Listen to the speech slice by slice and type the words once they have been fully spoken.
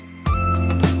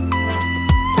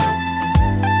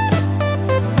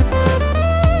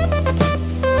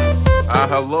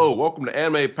Hello. Welcome to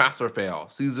Anime Pass or Fail,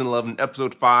 Season 11,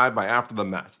 Episode 5 by After the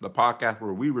Match, the podcast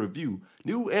where we review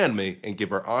new anime and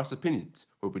give our honest opinions,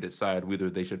 where we decide whether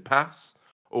they should pass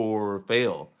or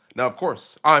fail. Now, of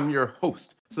course, I'm your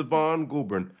host, Savon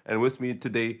Goulburn, and with me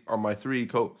today are my three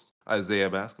co-hosts, Isaiah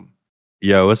Bascom.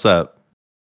 Yo, what's up?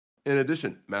 In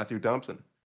addition, Matthew Thompson.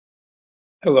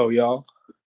 Hello, y'all.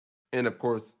 And of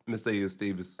course, Miss A.S.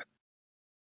 Davis.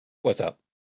 What's up?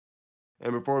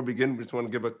 And before we begin, we just want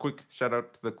to give a quick shout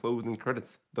out to the closing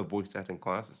credits, the voice acting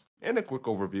classes, and a quick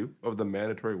overview of the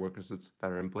mandatory work requisites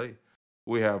that are in play.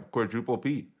 We have Quadruple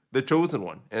P, the Chosen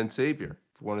One, and Savior.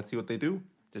 If you want to see what they do,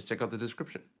 just check out the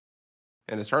description.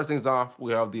 And to start things off,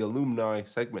 we have the Alumni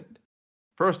segment.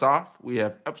 First off, we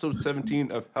have episode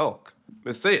 17 of Helck.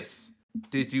 Messias,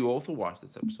 did you also watch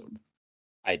this episode?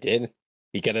 I did.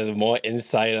 You get a more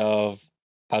insight of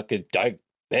Helck's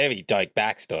very dark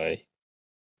backstory.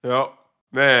 Yep.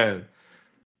 Man,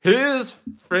 his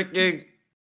freaking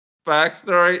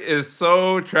backstory is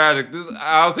so tragic.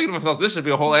 I was thinking to myself, this should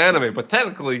be a whole anime, but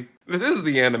technically, this is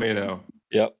the anime now.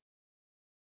 Yep.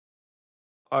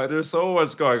 There's so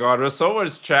much going on. There's so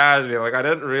much tragedy. Like, I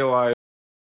didn't realize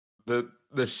the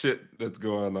shit that's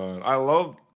going on. I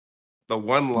love the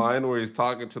one line where he's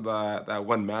talking to that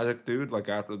one magic dude, like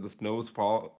after the snow's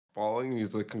falling.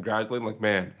 He's like congratulating, like,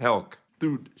 man, Helck,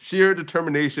 through sheer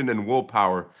determination and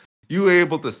willpower, you were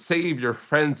able to save your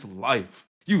friend's life.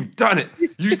 You've done it.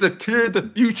 You secured the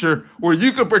future where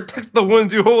you can protect the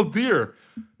ones you hold dear.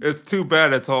 It's too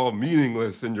bad it's all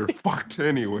meaningless and you're fucked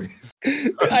anyways.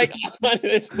 Like,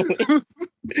 honestly,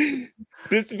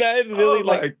 this man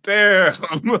really damn.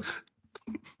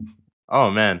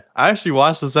 Oh man, I actually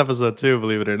watched this episode too,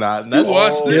 believe it or not. And that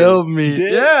watched it? killed me.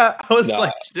 Did? Yeah, I was Nah.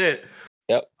 like, shit.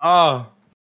 Yep. Oh,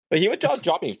 But he would just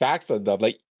dropping facts on them.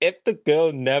 Like, if the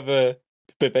girl never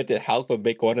prevented Helck from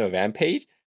going on a rampage,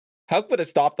 Helck would have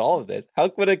stopped all of this.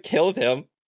 Helck would have killed him,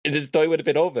 and the story would have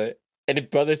been over. And the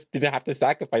brothers didn't have to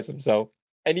sacrifice himself.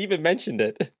 And he even mentioned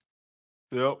it.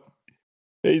 Yep.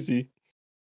 Crazy.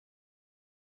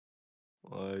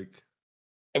 Like,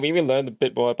 And we even learned a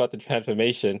bit more about the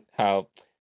transformation. How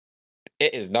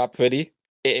it is not pretty.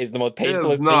 It is the most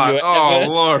painful it's thing not. you Oh, ever.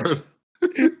 Lord.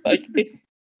 Like,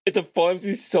 it deforms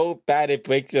you so bad it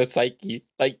breaks your psyche.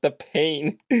 Like, the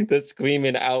pain, the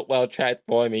screaming out while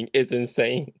transforming is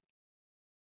insane.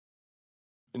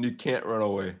 And you can't run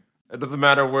away. It doesn't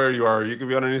matter where you are. You could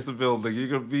be underneath the building. You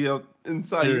could be up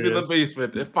inside. You could be in the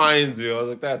basement. It finds you. I was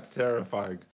like, that's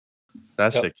terrifying.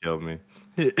 that shit killed me.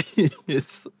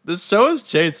 This show has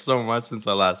changed so much since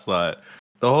I last saw it.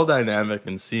 The whole dynamic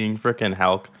and seeing freaking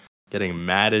Helck getting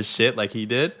mad as shit like he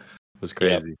did was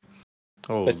crazy.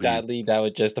 Holy. But sadly, that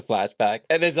was just a flashback.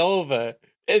 And it's over.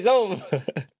 It's over.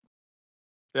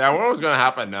 Yeah, what was going to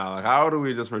happen now? Like, how do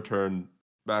we just return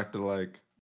back to, like,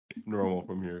 normal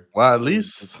from here? Well, at How does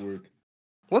this least, work?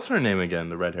 what's her name again?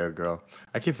 The red-haired girl.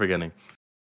 I keep forgetting.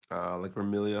 Like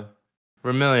Vermilia.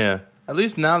 Ramilia. At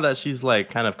least now that she's like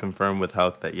kind of confirmed with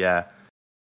Helck that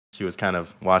she was kind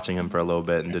of watching him for a little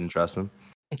bit and didn't trust him.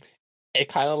 It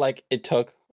kind of like it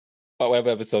took whatever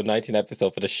episode, 19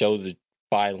 episode, for the show to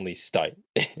finally start.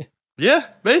 Yeah,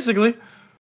 basically.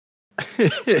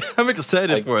 I'm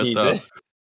excited Like, for it though. Jesus.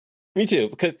 Me too,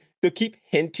 because they'll keep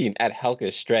hinting at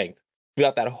Helck's strength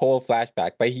throughout that whole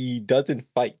flashback, but he doesn't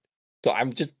fight. So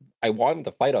I want him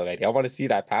to fight already. I want to see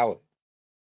that power.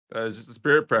 It's just a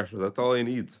spirit pressure. That's all he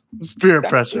needs. Spirit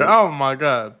pressure. Oh my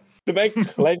god. The man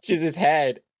clenches his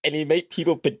head and he make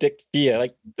people predict fear.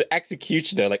 Like the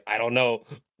executioner, like, I don't know,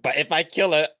 but if I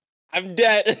kill her, I'm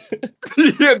dead.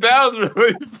 Yeah, that was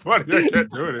really funny. I can't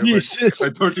do it. Jesus.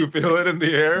 Like, don't you feel it in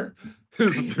the air?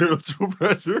 His spiritual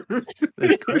pressure.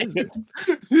 It's crazy.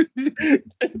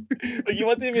 Like, he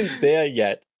wasn't even there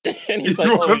yet. And he's He like,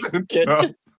 oh, wasn't, shit.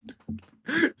 no.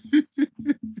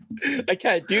 I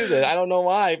can't do this. I don't know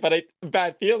why, but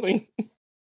bad feeling.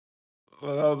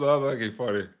 Well, that was actually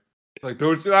funny. Like,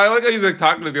 don't you? I like how he's like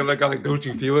talking to the other guy. Like, don't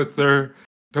you feel it, sir?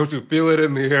 Don't you feel it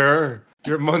in the air?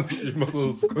 Your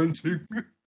muscles clenching.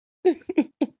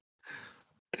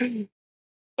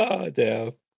 Oh,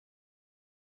 damn.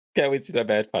 Can't wait to see that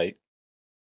bad fight.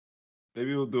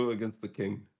 Maybe we'll do it against the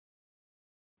king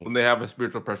when they have a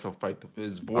spiritual pressure fight.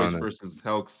 His voice versus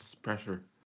Helck's pressure.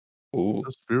 Ooh,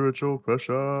 The spiritual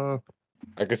pressure.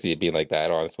 I could see it being like that,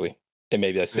 honestly. It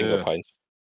may be a single Yeah. punch.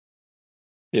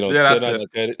 You know, Yeah, they're that's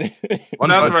not that good. One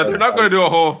That's punch right. They're not going to do a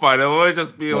whole fight. It'll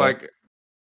just be No. like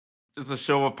just a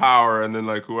show of power, and then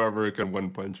like whoever can one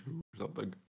punch who or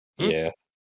something. Yeah.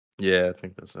 Yeah, I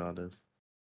think that's how it is.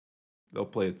 They'll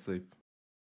play it safe.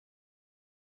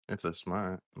 If they're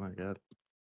smart. My god.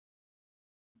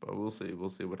 But we'll see. We'll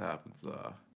see what happens.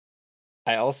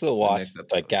 I also watched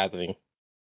The Gathering.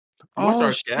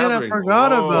 Oh shit! I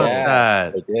forgot about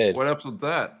that. I did. What episode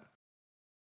that?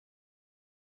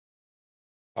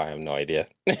 I have no idea.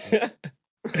 I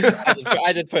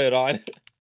just put it on.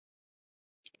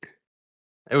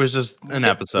 It was just an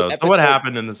episode. So what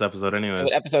happened in this episode,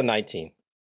 anyways? Episode 19.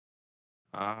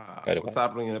 What's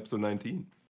happening in episode 19?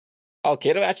 Oh,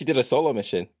 Kato actually did a solo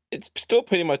mission. It's still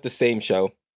pretty much the same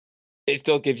show. It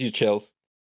still gives you chills.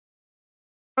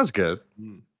 That's good.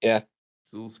 Yeah.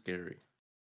 Still scary.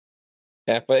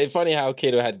 Yeah, but it's funny how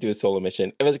Kato had to do a solo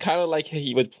mission. It was kind of like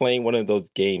he was playing one of those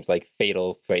games, like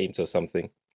Fatal Frames or something,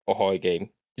 a horror game.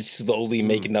 Just slowly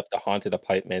making up the haunted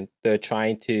apartment. They're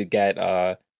trying to get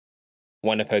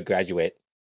one of her graduate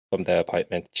from the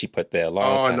apartment she put there a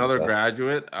long time another ago.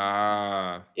 graduate?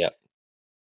 Yep.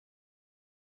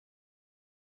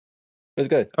 It was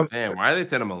good. Man, why did they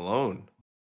send him alone?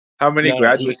 How many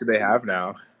graduates do they have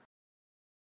now?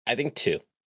 I think 2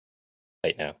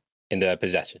 right now in their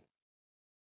possession.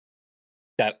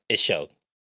 That it showed.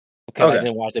 Because I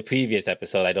didn't watch the previous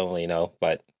episode, I don't really know,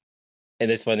 but in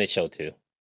this one it showed 2.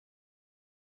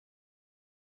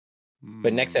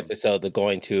 But next episode they're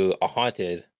going to a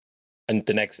haunted and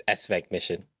the next SVEC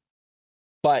mission.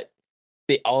 But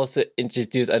they also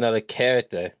introduced another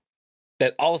character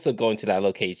that also going to that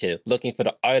location looking for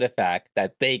the artifact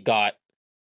that they got,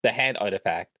 the hand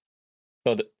artifact.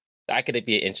 So that could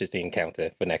be an interesting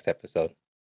encounter for next episode.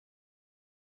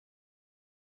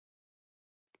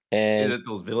 And is it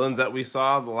those villains that we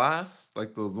saw the last?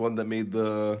 Like those one that made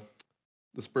the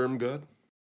sperm god?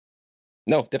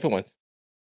 No, different ones.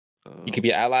 You could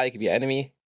be an ally, you could be an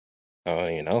enemy.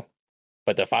 You know.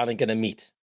 But they're finally gonna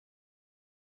meet.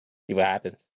 See what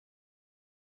happens.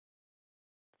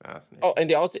 Fascinating. Oh, and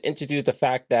they also introduced the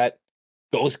fact that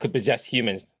ghosts could possess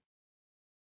humans.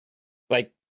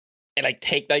 Like, and like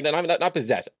take like not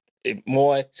possess,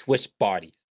 more switch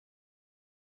bodies.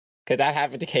 Cause that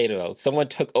happened to Kato. Someone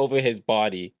took over his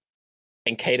body,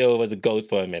 and Kato was a ghost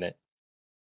for a minute.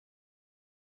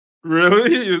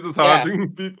 Really? He was just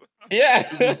haunting people? Yeah.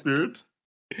 The spirit?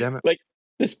 Damn it. Like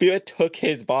the spirit took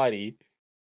his body,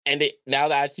 and now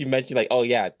that you mentioned, like, oh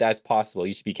yeah, that's possible.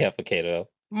 You should be careful, Kato.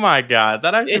 My God,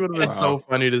 that actually would have been so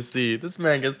funny to see. This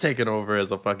man gets taken over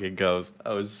as a fucking ghost.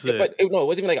 Oh shit! Yeah, but it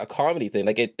wasn't even like a comedy thing.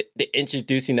 Like they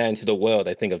introducing that into the world.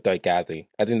 I think of Dark Gathering.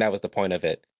 I think that was the point of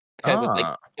it.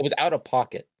 Because it was out of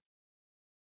pocket.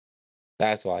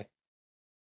 That's why.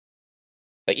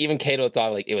 Like even Kato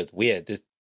thought like it was weird. This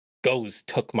ghost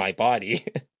took my body.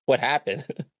 What happened?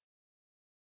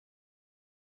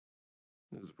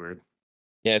 This is weird.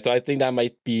 Yeah, so I think that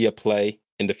might be a play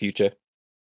in the future.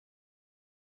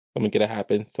 Something gonna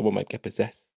happen. Someone might get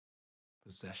possessed.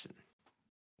 Possession.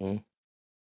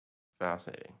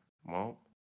 Fascinating. Well,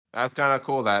 that's kind of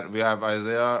cool that we have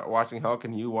Isaiah watching Helck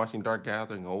and you watching Dark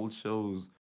Gathering, old shows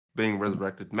being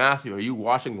resurrected. Matthew, are you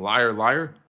watching Liar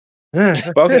Liar?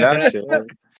 Fuck that shit.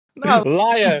 No.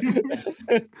 Liar.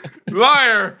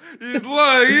 Liar. He's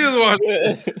lying. He's one.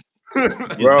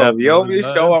 Bro, the only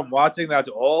show I'm watching that's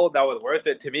old that was worth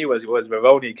it to me was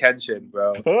Rurouni Kenshin,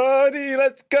 bro. Rurouni,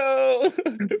 let's go.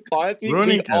 Honestly,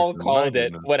 we all called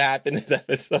it. What happened this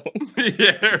episode?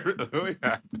 Yeah, it really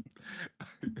happened.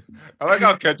 I like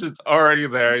how Kenshin's already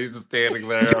there. He's just standing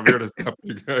there. I'm here to stop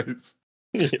you guys.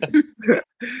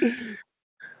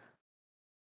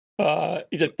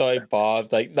 He just throwing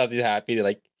bombs, like nothing's happy.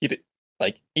 Like he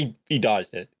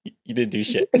dodged it. He didn't do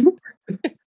shit.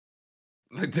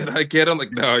 Like, did I get him?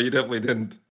 Like, no, you definitely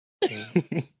didn't.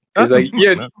 He's like,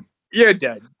 you're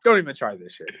dead. Don't even try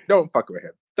this shit. Don't fuck with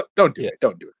him. Don't do it.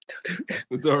 Don't do it.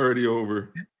 It's already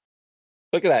over.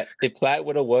 Look at that. If Platt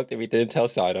would have worked if he didn't tell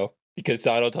Sano, because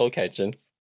Sano told Kenshin.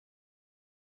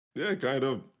 Yeah, kind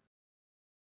of.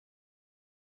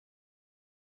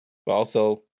 But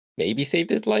also, maybe saved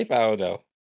his life? I don't know.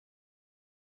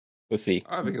 We'll see.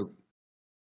 I think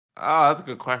that's a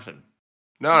good question.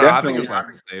 No, I think his life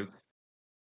is saved.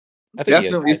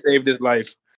 Definitely saved his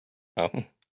life. Oh.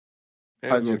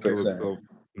 100%.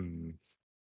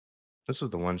 This is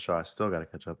the one show I still got to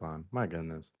catch up on. My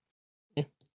goodness. You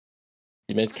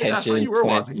missed Kenshin. You were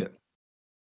watching it.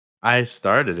 I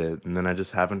started it, and then I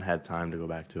just haven't had time to go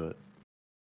back to it.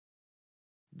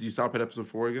 Do you stop at episode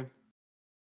 4 again?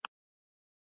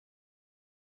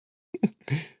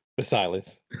 The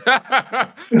silence.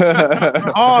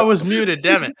 Oh, I was muted.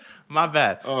 Damn it. My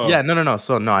bad. Oh. Yeah, no.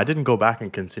 So, no, I didn't go back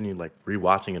and continue, like,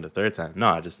 rewatching it a third time. No,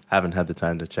 I just haven't had the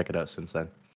time to check it out since then.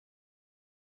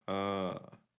 Oh,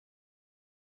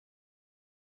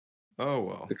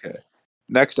 well. Okay.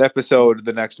 Next episode,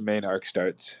 the next main arc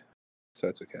starts. So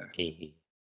that's okay.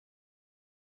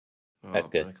 That's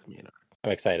good.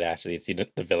 I'm excited to actually see the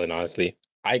villain. Honestly,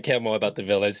 I care more about the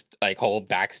villain's like whole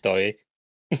backstory.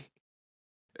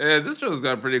 Yeah, this show's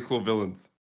got pretty cool villains.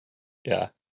 Yeah.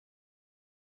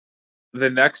 The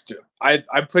next,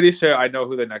 I'm pretty sure I know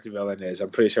who the next villain is. I'm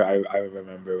pretty sure I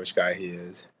remember which guy he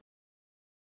is.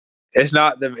 It's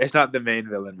not the main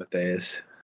villain, Matthias.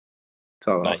 That's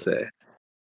all I'll say.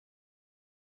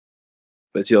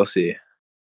 But you'll see.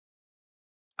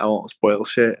 I won't spoil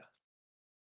shit.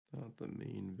 Not the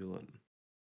main villain.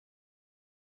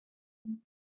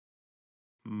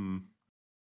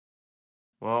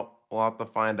 Well, we'll have to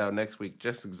find out next week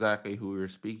just exactly who we're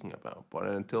speaking about. But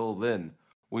until then,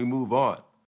 we move on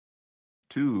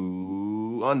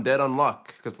to Undead Unluck,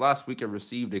 because last week I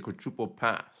received a quadruple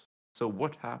pass. So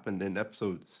what happened in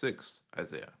episode 6,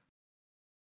 Isaiah?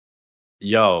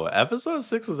 Yo, episode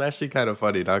 6 was actually kind of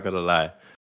funny, not gonna lie.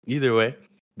 Either way,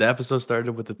 the episode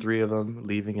started with the three of them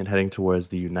leaving and heading towards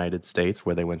the United States,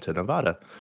 where they went to Nevada.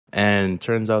 And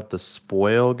turns out the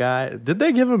spoil guy, did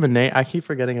they give him a name? I keep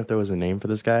forgetting if there was a name for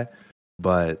this guy,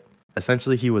 but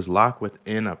essentially he was locked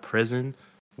within a prison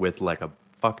with like a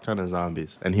fuck ton of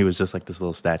zombies, and he was just like this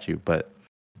little statue. But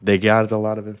they gathered a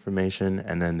lot of information,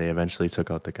 and then they eventually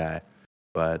took out the guy.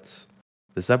 But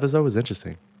this episode was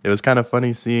interesting. It was kind of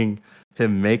funny seeing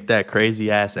him make that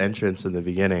crazy ass entrance in the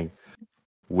beginning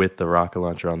with the rocket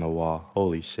launcher on the wall.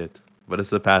 Holy shit. But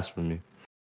it's a pass for me.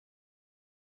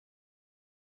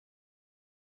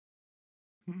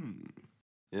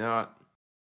 You know what?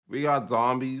 We got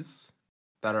zombies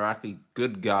that are actually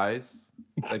good guys.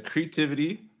 The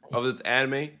creativity of this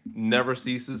anime never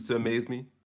ceases to amaze me.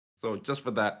 So just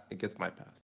for that, it gets my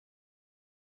pass.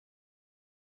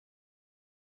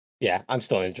 Yeah, I'm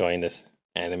still enjoying this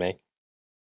anime.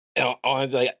 You know,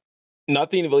 honestly, like,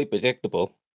 nothing really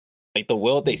predictable. Like the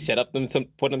world they set up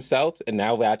for themselves, and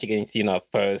now we're actually getting to see our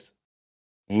first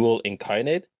rule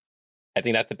incarnate. I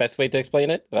think that's the best way to explain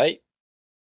it, right?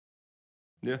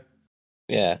 Yeah.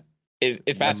 Yeah.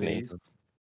 It's fascinating.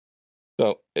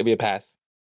 So it'll be a pass.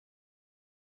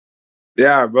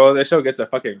 Yeah, bro, this show gets a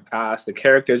fucking pass. The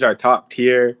characters are top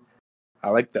tier. I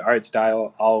like the art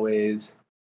style always.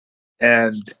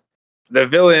 And the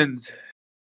villains,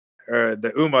 or the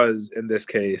Umas in this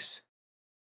case,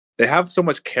 they have so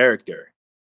much character.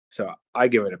 So I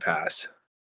give it a pass.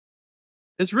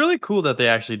 It's really cool that they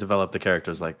actually develop the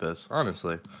characters like this,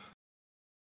 honestly.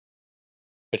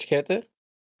 Which character?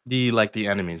 The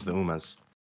enemies, the Umas.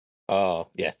 Oh,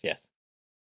 yes.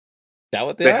 That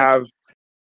what They are? have,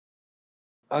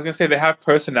 I was gonna say, they have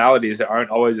personalities that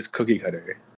aren't always just cookie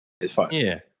cutter. It's fun.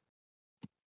 Yeah.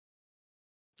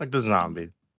 Like the zombie.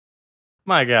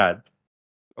 My God.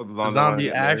 The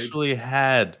zombie actually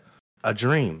had a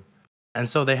dream. And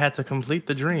so they had to complete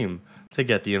the dream to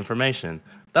get the information.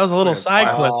 That was a little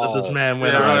side quest that this man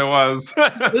went on. It really was.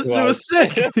 This dude was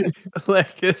sick.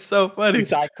 Like, it's so funny.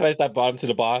 Side quest that brought him to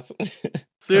the boss.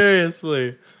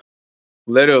 Seriously.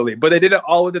 Literally. But they did it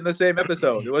all within the same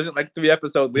episode. It wasn't like 3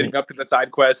 episodes leading up to the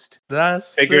side quest.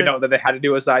 That's figuring out that they had to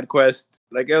do a side quest.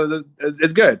 Like,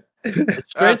 it's good.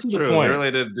 It's straight to the point. They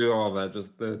really did do all that.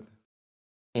 Just the.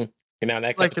 And now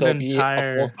next like episode will be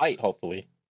a full fight, hopefully.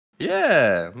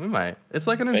 Yeah, we might. It's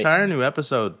like an entire new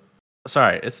episode.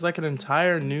 Sorry, it's like an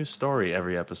entire new story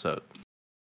every episode.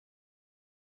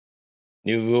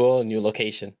 New rule, new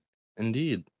location.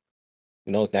 Indeed.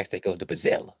 Who knows? Next they go to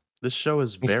Brazil. This show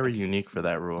is very unique for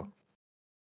that rule.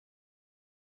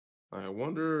 I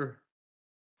wonder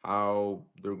how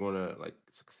they're gonna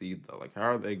succeed though. Like,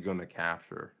 how are they gonna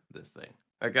capture this thing?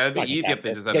 Like, it'd be easy if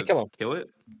they just had to kill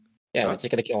it. Yeah, they're just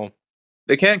gonna kill him.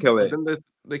 They can't kill it.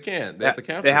 They can't. They have to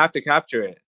capture. They have to capture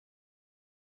it.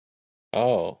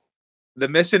 Oh. The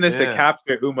mission is to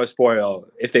capture Uma Spoil.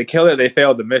 If they kill it, they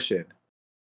failed the mission.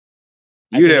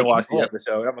 You didn't watch the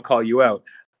episode. I'm gonna call you out.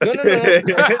 No.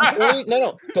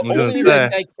 The only reason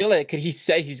I kill it because he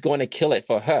said he's going to kill it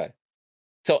for her.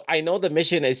 So I know the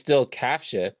mission is still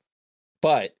capture,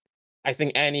 but I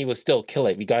think Annie will still kill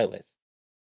it regardless.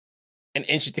 And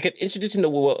introducing the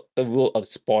rule of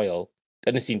spoil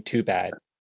doesn't seem too bad,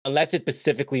 unless it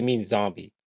specifically means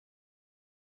zombie.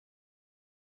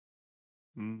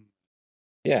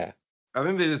 Yeah. I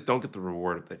think they just don't get the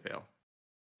reward if they fail.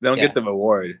 They don't get the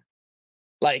reward.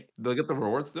 Like, they'll get the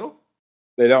reward still?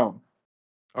 They don't.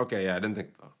 Okay, yeah, I didn't think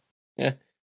so. Yeah.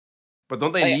 But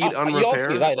don't they need unrepair?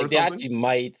 Right. Like, they actually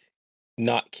might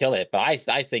not kill it, but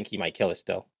I think he might kill it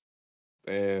still.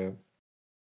 I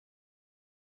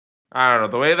don't know.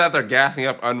 The way that they're gassing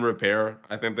up unrepair,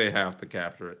 I think they have to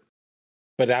capture it.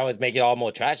 But that would make it all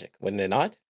more tragic, wouldn't it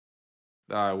not?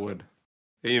 I would.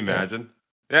 Can you imagine?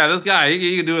 Yeah, this guy,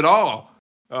 he can do it all.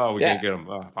 Oh, we can't get him.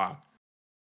 Oh, fuck.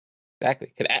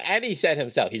 Exactly. Andy said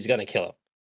himself he's gonna kill him.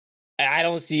 I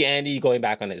don't see Andy going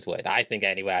back on his word. I think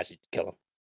Andy will actually kill him.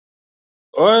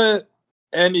 Or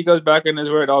Andy goes back on his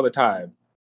word all the time.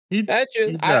 That's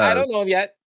true. I don't know him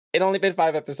yet. It only been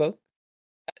 5 episodes.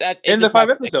 In the 5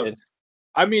 episodes.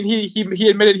 I mean, he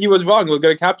admitted he was wrong. He was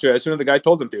going to capture it as soon as the guy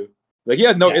told him to. Like, he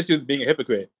had no issue with being a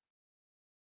hypocrite.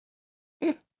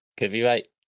 Could be right.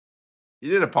 He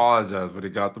did apologize, but he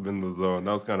got them in the zone.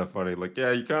 That was kind of funny. Like,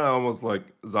 yeah, you kind of almost like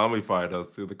zombified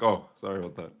us too. Like, oh, sorry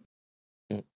about that.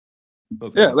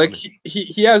 Yeah, like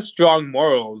he has strong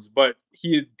morals, but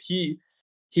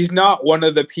he's not one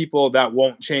of the people that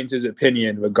won't change his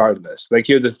opinion regardless. Like,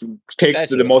 he just takes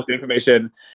the most information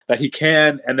that he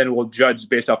can, and then will judge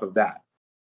based off of that.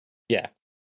 Yeah,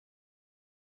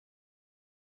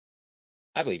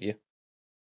 I believe you.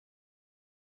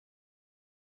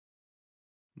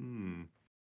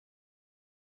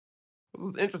 It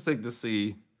was interesting to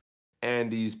see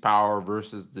Andy's power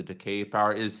versus the decay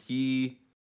power. Is he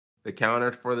the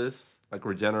counter for this? Like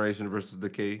regeneration versus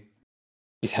decay?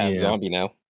 He's half zombie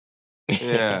now.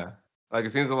 Yeah. Like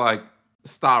it seems to like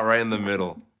stop right in the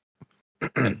middle.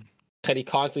 Because he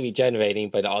constantly regenerating,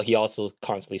 but he also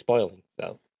constantly spoiling.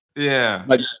 So yeah.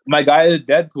 Like my guy is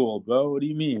Deadpool, bro. What do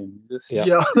you mean?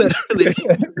 Yo, literally.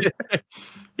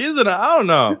 He's I don't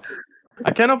know. I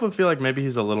can't help but feel like maybe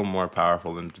he's a little more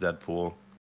powerful than Deadpool.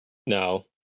 No,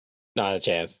 not a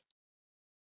chance.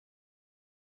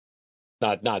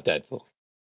 Not Deadpool.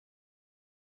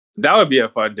 That would be a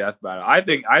fun death battle. I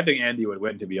think Andy would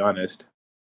win, to be honest.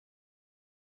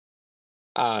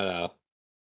 I don't know.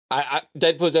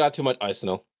 Deadpool's got too much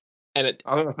arsenal, and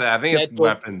I was gonna say I think it's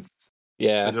weapons.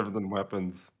 Yeah, they're different than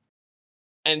weapons.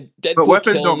 And Deadpool, but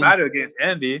weapons don't matter against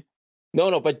Andy.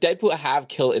 No, but Deadpool have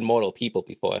killed immortal people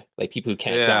before, like people who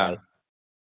can't die.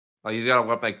 Like he's got a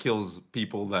weapon that kills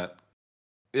people that.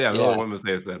 Yeah, the other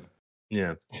one said.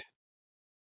 Yeah.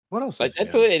 What else? Like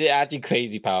Deadpool is actually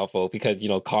crazy powerful because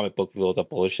comic book rules are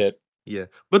bullshit. Yeah,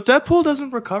 but Deadpool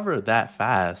doesn't recover that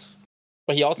fast.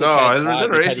 But he also can't his die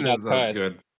regeneration because he got is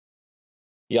good.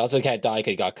 He also can't die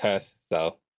because he got cursed.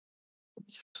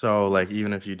 So like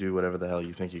even if you do whatever the hell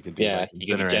you think you could do, like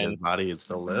incinerate his body, he'd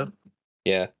still live.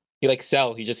 Yeah, he like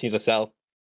Cell. He just needs a cell.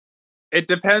 It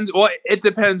depends. Well, it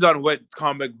depends on what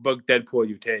comic book Deadpool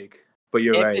you take. But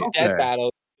you're right. Dead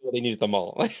battle, they use them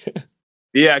all.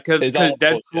 Yeah, because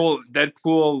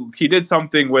Deadpool, he did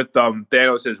something with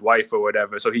Thanos' wife or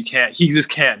whatever, so he just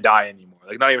can't die anymore.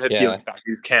 Like not even his healing factor,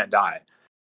 he just can't die.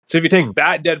 So if you take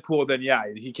that Deadpool, then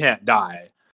he can't die.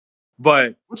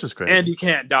 But which is crazy. Andy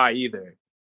can't die either.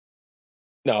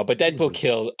 No, but Deadpool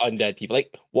killed undead people.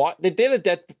 Like what they did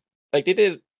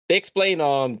they explain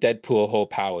Deadpool whole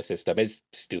power system. It's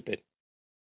stupid.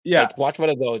 Yeah, like, watch one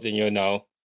of those and you'll know.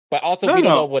 But also, we don't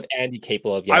know what Andy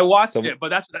capable of yet. I watched it, but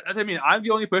that's I mean, I'm the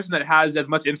only person that has as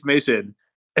much information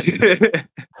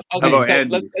about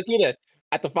Andy. Let's do this.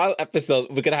 At the final episode,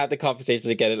 we're gonna have the conversation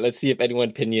together. Let's see if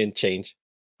anyone's opinion change.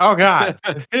 Oh God,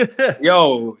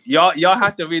 yo, y'all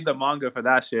have to read the manga for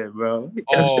that shit, bro.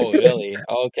 Oh, really?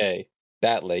 Okay,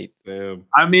 that late. Damn.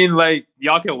 I mean, like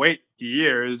y'all can wait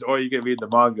years, or you can read the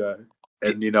manga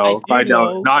and find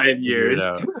out not in years.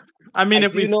 I mean,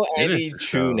 if we know Andy's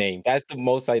true name, that's the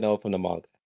most I know from the manga.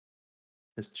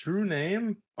 His true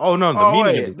name? Oh no, the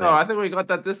meaning of his name. No, I think we got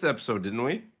that this episode, didn't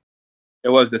we? It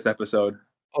was this episode.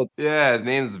 Oh yeah, his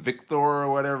name's Victor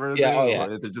or whatever.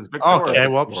 Yeah, just Victor. Okay,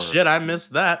 well, shit, I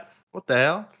missed that. What the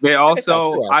hell? They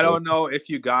also, I don't know if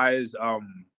you guys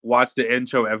watch the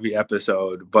intro every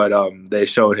episode, but they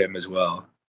showed him as well.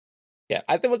 Yeah,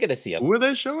 I think we're gonna see him. Who are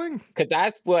they showing? Because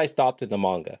that's where I stopped in the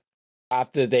manga.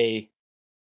 After they.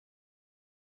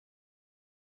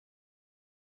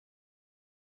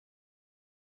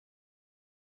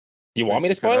 Do you want me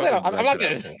to spoil it? I'm not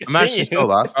gonna. I'm actually still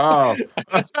lost. Oh,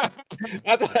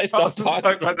 that's why I stopped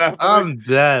talking. I'm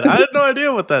dead. I had no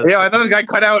idea what that. Yeah, I thought this guy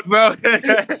cut out, bro.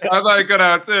 I thought he cut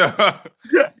out too.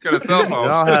 Could have cell phone. We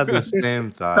all had the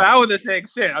same thought. I was the same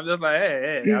shit. I'm just like,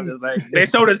 hey. I'm just like, they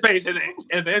showed his face in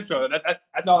the intro.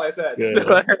 That's all I said.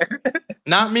 Yeah.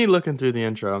 Not me looking through the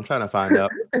intro. I'm trying to find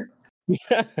out.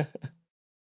 Guess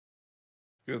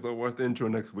I'll watch the intro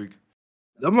next week.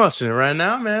 I'm watching it right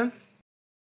now, man.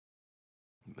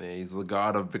 He's the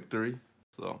god of victory,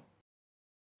 so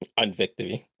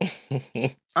unvictory.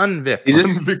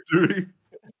 Unvictory.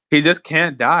 He just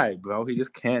can't die, bro. He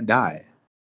just can't die.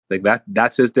 Like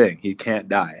that's his thing. He can't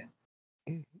die.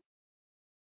 Until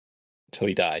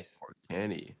he dies. Or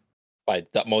can he? By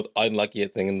the most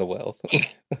unluckiest thing in the world.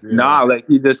 Nah, like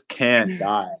he just can't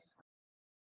die.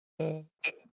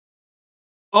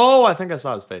 Oh, I think I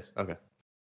saw his face. Okay.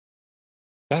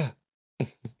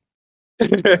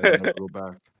 never go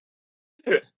back.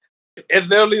 It's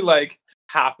literally like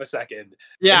half a second.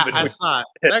 Yeah, in between. I saw it.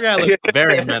 That guy looks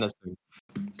very menacing.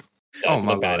 Oh my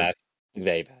my lord. badass.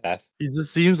 Very badass. He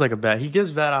just seems like he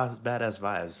gives badass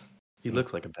vibes. He Mm.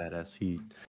 looks like a badass.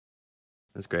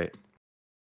 That's great.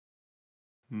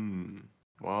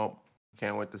 Well,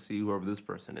 can't wait to see whoever this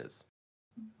person is.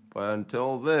 But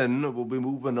until then, we'll be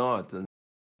moving on. And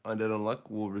Undead Unluck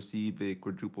will receive a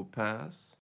quadruple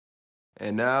pass.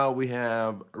 And now we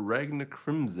have Ragnar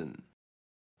Crimson.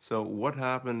 So what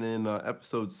happened in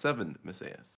episode 7, Miss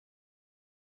A.S.?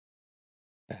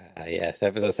 Yes,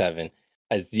 episode 7.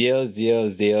 A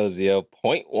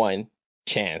 0.000.1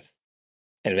 chance.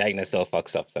 And Ragnar still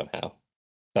fucks up somehow.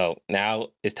 So now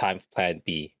it's time for plan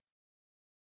B.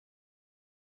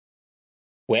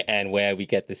 Where we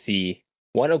get to see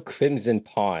one of Crimson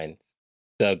Pawn,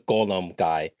 the golem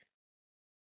guy.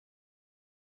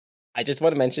 I just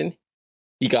want to mention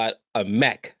he got a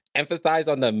mech. Emphasize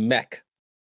on the mech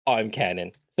arm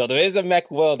cannon. So there is a mech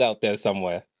world out there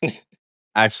somewhere.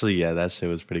 Actually, yeah, that shit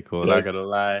was pretty cool. Not gonna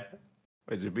lie.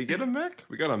 Wait, did we get a mech?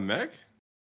 We got a mech?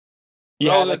 He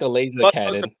had like a laser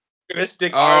cannon.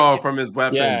 Oh, from his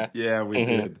weapon. Yeah. Yeah, we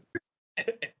did.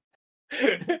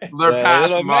 They're The past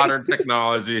little modern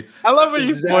technology. I love when you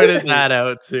Exactly. pointed that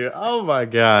out too. Oh my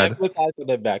god. Emphasize on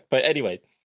the mech. But anyway,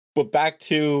 we're back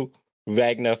to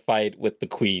Ragnar fight with the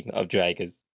Queen of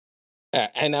Dragons.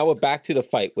 And now we're back to the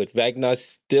fight with Ragnar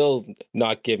still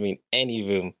not giving any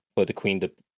room for the Queen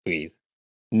to breathe.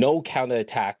 No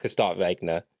counterattack could stop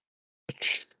Ragnar.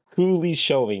 Truly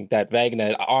showing that Ragnar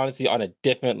is honestly on a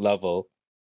different level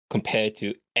compared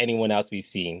to anyone else we've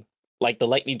seen. Like the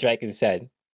Lightning Dragon said,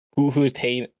 who's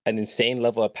attained an insane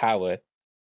level of power,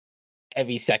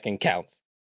 every second counts.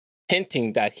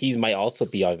 Hinting that he might also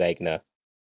be on Ragnar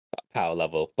power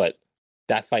level, but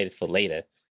that fight is for later.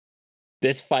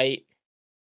 This fight,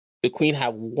 the Queen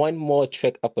had one more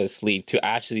trick up her sleeve to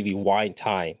actually rewind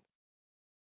time.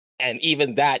 And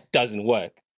even that doesn't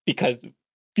work because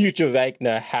future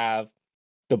Ragnar have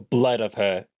the blood of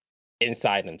her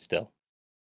inside him still.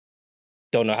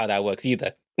 Don't know how that works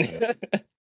either.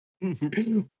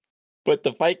 But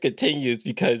the fight continues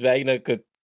because Ragnar could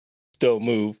still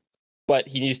move, but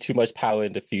he needs too much power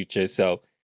in the future. So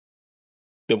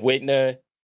the winner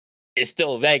is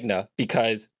still Ragnar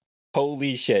because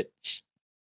holy shit,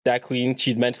 that Queen,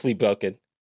 she's mentally broken.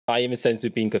 Not even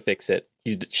Senzu Bean could fix it.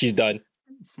 She's done.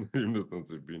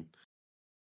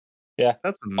 Yeah.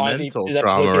 That's a Honestly, mental this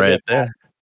trauma episode gave me right a pass. there.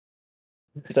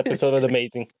 This episode was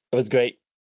amazing. It was great.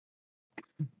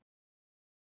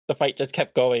 The fight just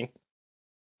kept going.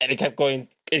 And it kept going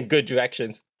in good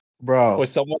directions. Bro.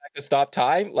 Was someone that could stop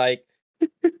time? Like,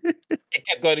 it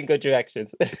kept going in good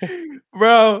directions.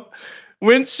 Bro,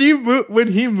 when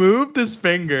he moved his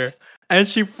finger and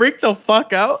she freaked the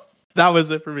fuck out, that was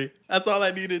it for me. That's all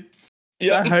I needed.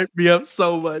 Yeah. That hyped me up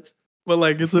so much. But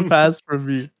like, it's a pass for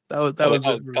me. That was Oh it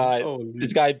for God. me. Holy.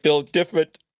 This guy built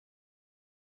different.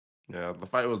 Yeah, the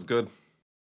fight was good.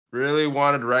 Really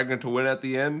wanted Ragnar to win at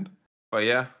the end. But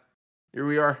yeah, here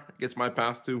we are. Gets my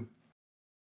pass too.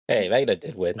 Hey, Ragnar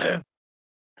did win.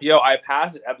 Yo, I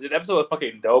passed it. The episode was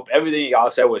fucking dope. Everything y'all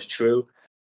said was true.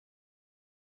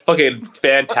 Fucking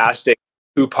fantastic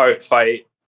 2-part fight.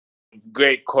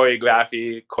 Great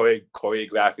choreography.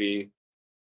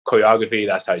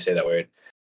 That's how you say that word.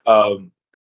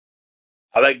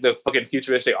 I like the fucking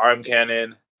futuristic arm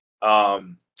cannon.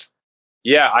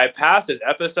 Yeah, I passed this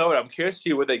episode. I'm curious to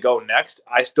see where they go next.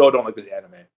 I still don't like this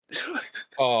anime.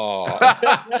 Oh.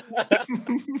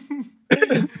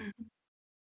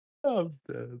 I'm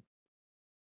dead.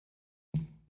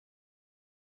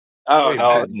 I don't Wait, know. I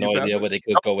Matt, have did no you pass idea it? where they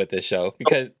could go with this show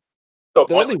because So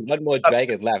there's only one more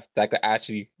dragon left that could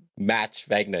actually match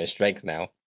Ragnar's strength now.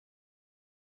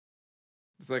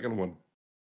 The second one.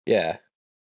 Yeah.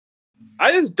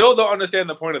 I just still don't understand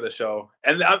the point of the show,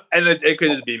 and it could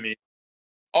just be me.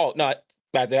 Oh no,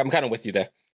 I'm kind of with you there.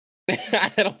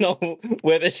 I don't know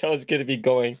where the show is going to be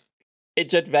going.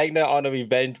 It's just Ragnar on a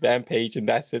revenge rampage, and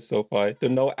that's it so far.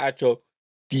 There's no actual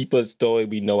deeper story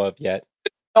we know of yet.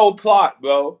 No plot,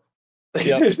 bro.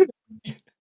 Yep.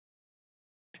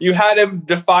 You had him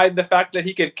define the fact that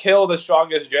he could kill the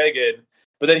strongest dragon,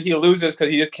 but then he loses because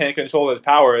he just can't control his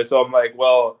power. So I'm like,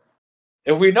 well,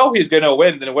 if we know he's gonna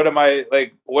win, then what am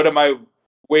I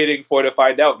waiting for to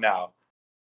find out now?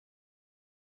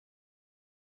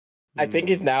 I think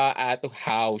it's now at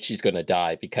how she's going to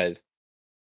die because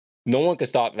no one can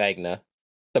stop Ragnar.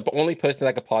 The only person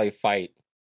that could probably fight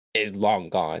is long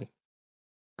gone.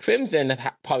 Crimson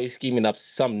probably scheming up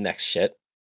some next shit.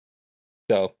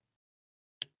 So,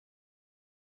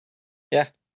 yeah,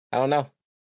 I don't know.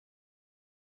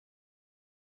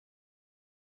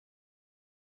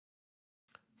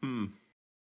 Hmm.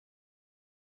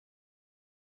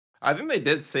 I think they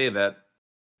did say that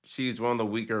she's one of the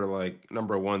weaker like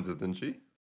number ones, isn't she?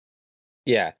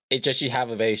 Yeah, it's just she have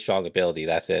a very strong ability.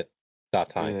 That's it.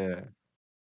 Stop time. Yeah.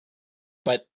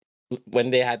 But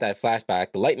when they had that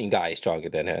flashback, the lightning guy is stronger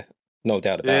than her. No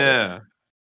doubt about it. Yeah.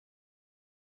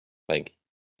 Like,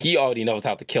 he already knows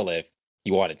how to kill her if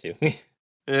he wanted to.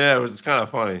 Yeah, which is kind of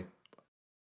funny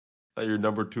that your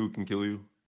number two can kill you.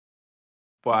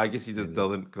 Well, I guess he just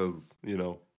doesn't because,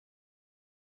 Mm.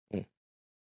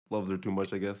 loves her too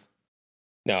much, I guess.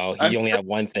 No, he only had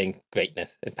one thing: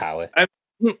 greatness and power.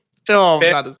 No,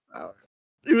 Man. not his power.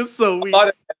 He was so A weak. lot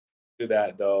of do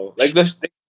that though. Like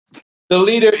the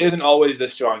leader isn't always the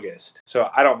strongest, so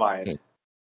I don't mind.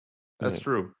 That's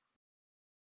true.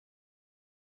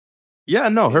 Yeah,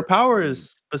 no, her Yes. power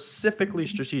is specifically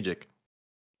strategic.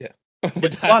 Yeah.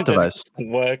 It's But plot that device.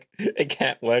 doesn't work. It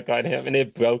can't work on him, and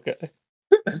it broke her.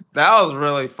 That was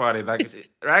really funny. Like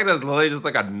Ragnar's literally just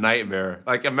like a nightmare.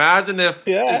 Like imagine if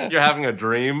Yeah. you're having a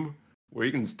dream where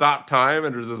you can stop time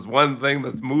and there's this one thing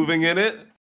that's moving in it.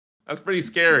 That's pretty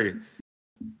scary.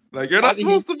 Like you're not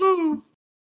supposed to move.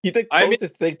 He's the I mean-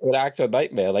 closest thing to an actual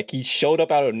nightmare. Like he showed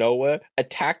up out of nowhere,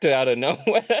 attacked her out of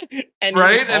nowhere, and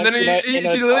Right? And then halted her she in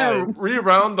her literally time.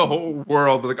 rewound the whole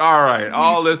world. Like, all right,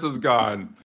 all this is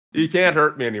gone. You can't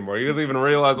hurt me anymore. You doesn't even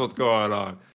realize what's going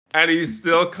on. And he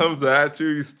still comes at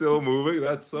you. He's still moving.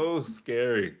 That's so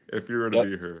scary if you were to Yep.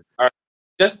 be her.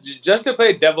 Just to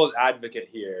play devil's advocate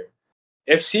here,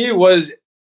 if she was,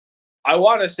 I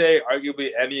want to say, arguably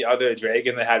any other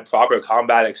dragon that had proper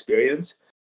combat experience,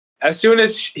 as soon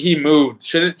as he moved,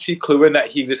 shouldn't she clue in that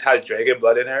he just has dragon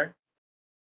blood in her?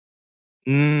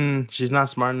 She's not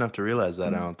smart enough to realize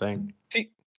that, I don't think.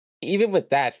 See, even with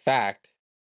that fact,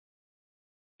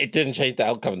 it didn't change the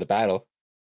outcome of the battle.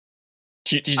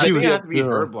 She I think was it has to be still-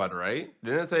 her blood, right?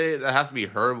 Didn't it say that has to be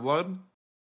her blood?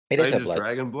 It Not is her just blood.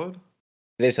 dragon blood?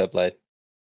 It is her blood.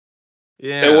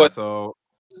 Yeah, so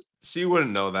she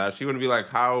wouldn't know that. She wouldn't be like,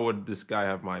 how would this guy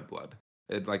have my blood?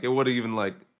 It wouldn't even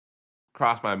like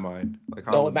cross my mind. Like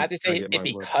how No, would imagine this guy saying get it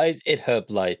my blood? because it's her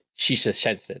blood. She should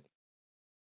sense it.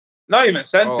 Not even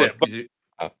sense Oh, it, but she-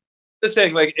 just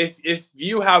saying, like, if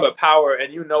you have a power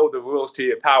and you know the rules to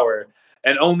your power,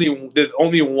 and there's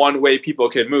only one way people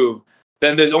can move,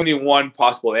 then there's only one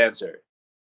possible answer.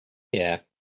 Yeah,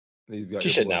 he's got she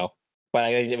your should blood. know. But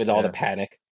I think it was all the Yeah.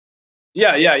 panic.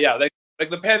 Yeah. Like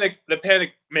the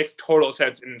panic makes total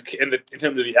sense in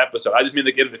terms of the episode. I just mean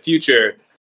like in the future,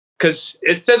 because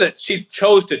it said that she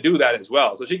chose to do that as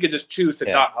well, so she could just choose to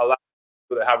not allow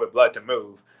people to have her blood to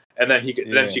move, and then she could.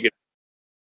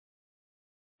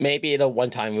 Maybe it's a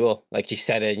one-time rule. Like she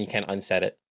said it and you can't unset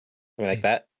it. Something like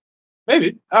that.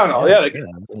 Maybe, I don't know. Yeah, Like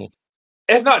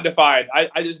it's not defined. I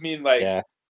just mean like Yeah.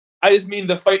 I just mean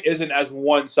the fight isn't as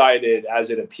one-sided as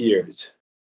it appears.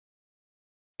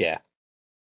 Yeah.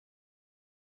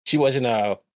 She wasn't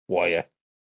a warrior.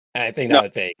 And I think that No.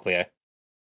 was very clear.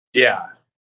 Yeah.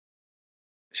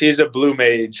 She's a blue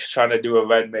mage trying to do a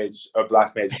red mage or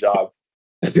black mage job.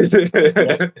 That's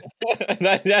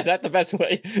the best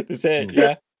way to say it.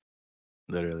 Yeah.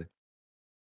 Literally.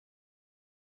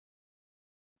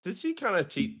 Did she kind of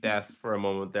cheat death for a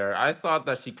moment there? I thought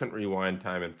that she couldn't rewind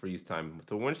time and freeze time.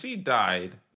 So when she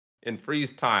died in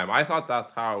freeze time, I thought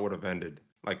that's how it would have ended.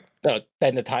 Like, No,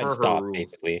 then the time Per her stopped, rules.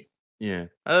 basically. Yeah.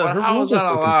 but Her how rules was are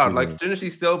that so allowed? confusing. Like, shouldn't she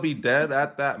still be dead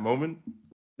at that moment?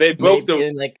 They broke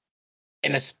Maybe the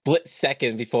in a split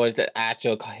second before the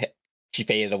actual she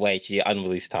faded away, she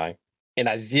unreleased time. In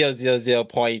a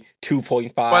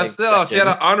 0.2.5 But still, she had second.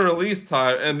 an unreleased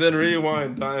time and then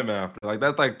rewind time after. Like,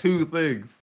 that's like two things.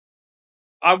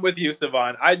 I'm with you,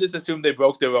 Savan. I just assumed they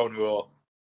broke their own rule.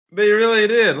 They really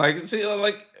did. Like, she,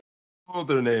 like, what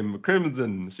was her name?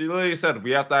 Crimson. She literally said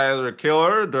we have to either kill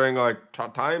her during, like,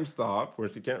 time stop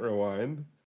where she can't rewind,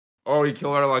 or we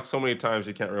kill her, like, so many times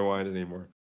she can't rewind anymore.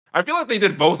 I feel like they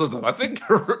did both of them. I think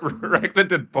Rekna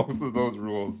did both of those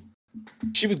rules.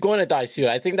 She was going to die soon.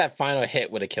 I think that final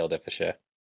hit would have killed her for sure.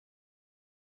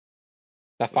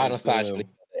 That final slash would have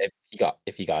killed her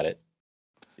if he got it.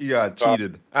 You got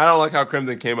cheated. I don't like how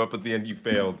Crimson came up at the end. You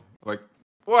failed. Like,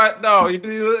 what? No, you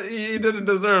didn't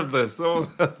deserve this. So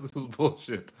this is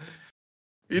bullshit.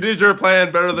 You did your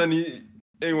plan better than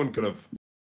anyone could have.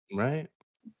 Right?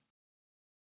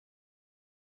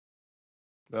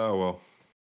 Oh well.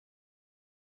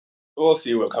 We'll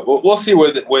see we'll see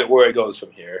where it goes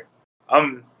from here.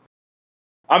 I'm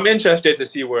interested to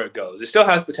see where it goes. It still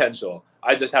has potential.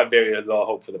 I just have very low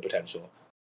hope for the potential.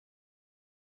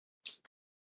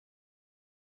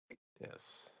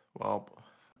 Yes. Well,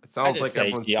 it I sounds just like say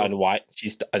everyone's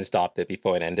she unstopped it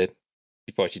before it ended,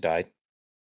 before she died.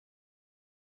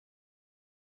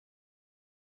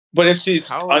 But if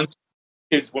she's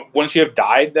wouldn't she have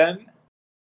died then?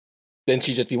 Then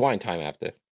she just rewind time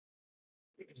after.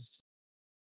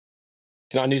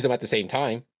 To not use them at the same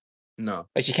time. No.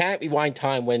 Like she can't rewind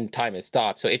time when time is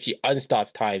stopped. So if she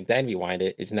unstops time, then rewind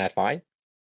it. Isn't that fine?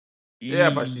 Yeah,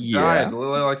 but she died.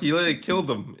 Like he literally killed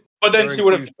them. But then she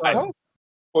would have died time.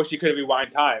 before she could have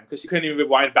rewind time because she couldn't even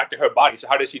rewind back to her body. So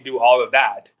how does she do all of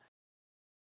that?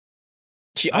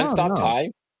 She unstopped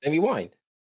time and rewind.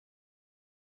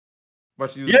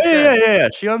 But she was yeah.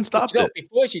 She unstopped it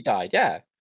before she died. Yeah.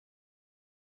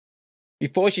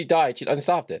 Before she died, she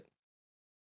unstopped it.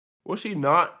 Was she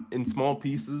not in small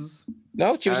pieces?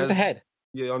 No, she was just a head.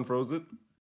 Yeah, unfroze it.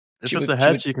 If it's a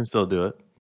head, she can still do it.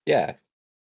 Yeah.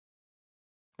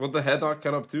 Was the head not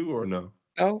cut up too, or no?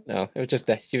 No. It was just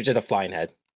she was just a flying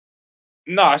head.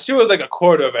 Nah, she was like a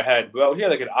quarter of a head, bro. She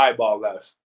had like an eyeball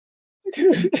left.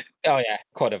 Oh yeah,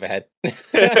 quarter of a head.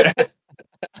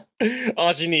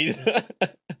 All she needs.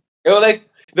 It was like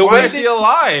the Why way is she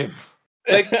alive?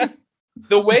 Like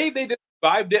the way they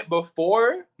described it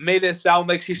before made it sound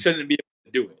like she shouldn't be able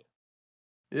to do it.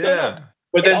 Yeah, no.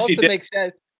 But then it she also did. Makes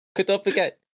sense. Because don't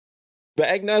forget,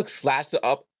 Ragnar slashed her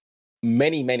up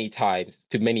many times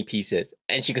to many pieces,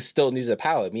 and she could still use her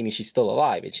power, meaning she's still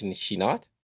alive. And she not?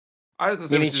 I just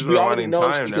assume she's rewinding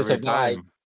time every time.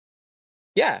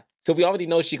 Yeah, so we already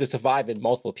know she could survive in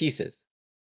multiple pieces,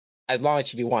 as long as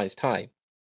she rewinds time.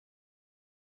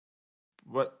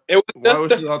 But why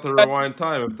would she have to rewind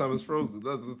time if time is frozen?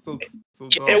 That's so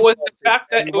dumb. It was the fact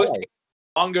that it was taking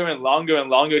longer and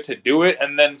longer to do it,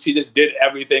 and then she just did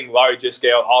everything larger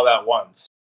scale all at once.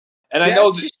 And I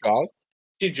know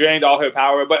she drained all her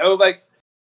power, but it was like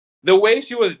the way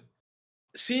she was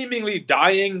seemingly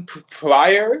dying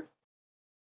prior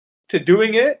to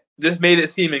doing it just made it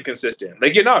seem inconsistent.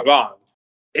 Like, you're not wrong.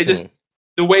 It just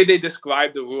the way they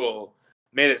described the rule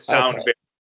made it sound very.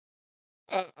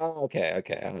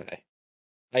 Okay. All right.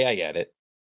 I get it.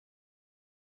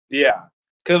 Yeah,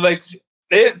 because like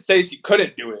they didn't say she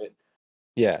couldn't do it.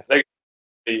 Yeah. Like,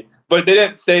 but they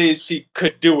didn't say she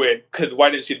could do it because why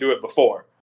didn't she do it before?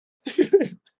 I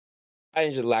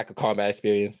think just lack of combat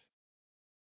experience.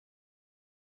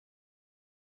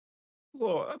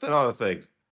 Well, that's another thing.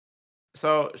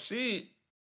 So she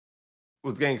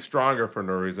was getting stronger for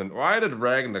no reason. Why did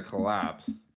Ragnar collapse?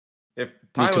 If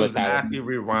time was actually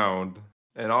rewound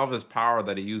and all of his power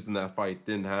that he used in that fight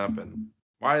didn't happen,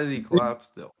 why did he collapse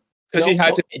still? Because he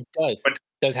had to. It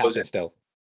does happen still.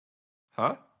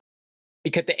 Huh?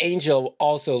 Because the angel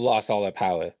also lost all her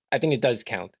power. I think it does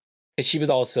count. Because she was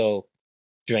also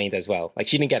drained as well. Like,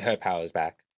 she didn't get her powers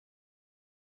back.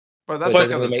 But that's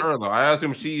because it's her, though. I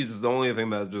assume she's the only thing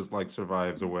that just, like,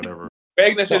 survives or whatever.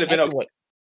 Ragnar should have been okay.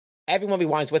 Everyone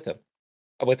rewinds with her.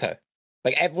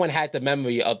 Like, everyone had the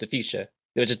memory of the future.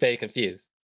 They were just very confused.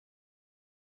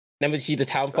 Then we see the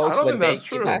town folks. I don't think that's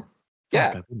true. Back.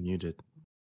 Yeah. I've been muted.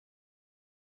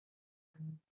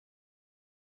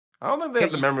 I don't think they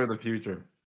have the memory of the future.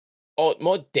 Oh,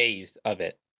 more days of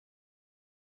it.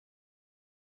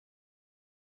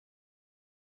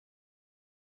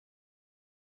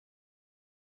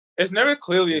 It's never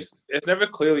clearly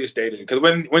stated because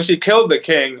when she killed the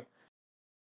king,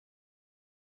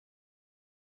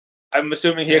 I'm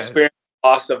assuming he experienced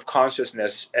loss of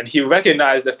consciousness and he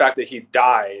recognized the fact that he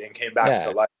died and came back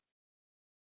to life.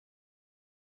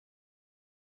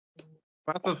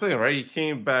 That's the thing, right? He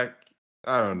came back.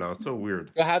 I don't know. It's so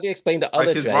weird. So how do you explain the other?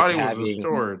 Like his body was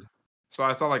restored. So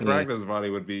I saw like Ragnar's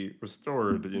body would be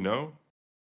restored. You know,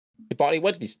 the body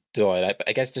would be restored.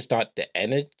 I guess just not the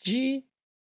energy.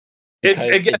 It's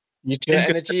again future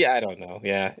energy. I don't know.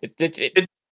 Yeah, it's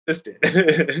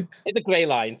a gray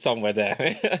line somewhere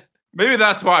there. Maybe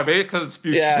that's why. Maybe because it's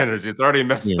future energy. It's already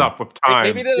messed up with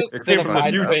time. Maybe it came from the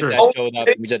future. That showed up.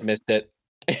 We just missed it.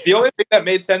 The only thing that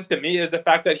made sense to me is the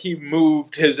fact that he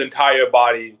moved his entire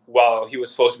body while he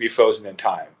was supposed to be frozen in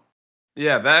time.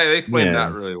 Yeah, they explained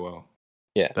that really well.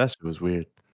 Yeah, that shit was weird.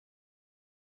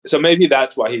 So maybe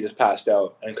that's why he just passed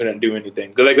out and couldn't do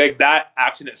anything. Like that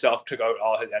action itself took out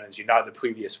all his energy, not the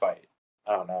previous fight.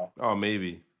 I don't know. Oh,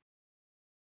 maybe.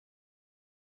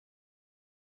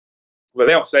 Well,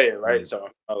 they don't say it, right? So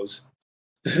who knows?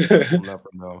 We'll never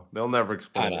know. They'll never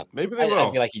explain it. Maybe they will.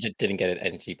 I feel like he just didn't get his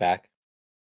energy back.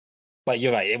 But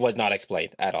you're right, it was not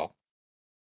explained at all.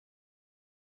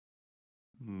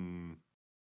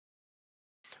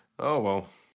 Oh, well.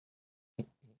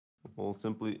 We'll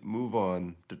simply move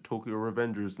on to Tokyo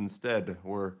Revengers instead,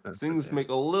 where things make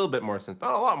a little bit more sense.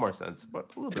 Not a lot more sense,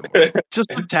 but a little bit more. Just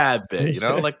a tad bit, you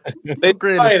know? Like, they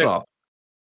grain of salt.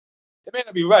 It may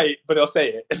not be right, but they'll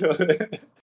say it. A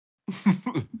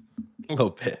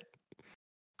little bit.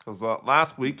 because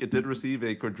last week it did receive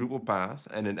a quadruple pass,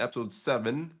 and in episode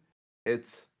 7,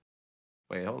 it's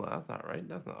wait, hold on, that's not right.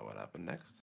 That's not what happened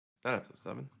next. Not episode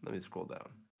 7. Let me scroll down.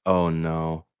 Oh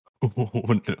no! Oh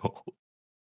no!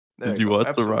 There Did you you go. watch the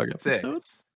Episode wrong 6. episode?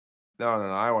 No,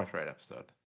 I watched the right episode.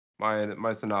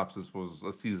 My synopsis was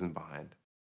a season behind.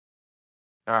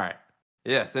 All right.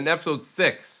 Yes, in episode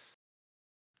 6,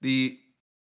 the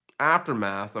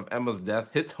aftermath of Emma's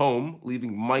death hits home,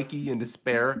 leaving Mikey in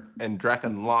despair and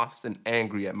Draken lost and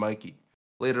angry at Mikey.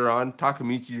 Later on,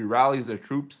 Takamichi rallies their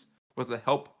troops with the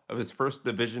help of his first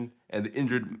division and the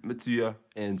injured Mitsuya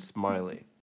and Smiley.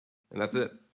 And that's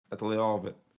it. That's really all of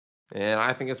it. And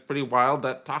I think it's pretty wild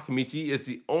that Takamichi is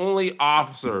the only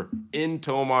officer in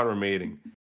Toman remaining.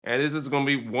 And this is going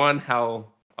to be one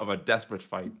hell of a desperate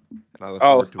fight. And I look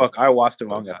Oh forward to fuck! it. I watched the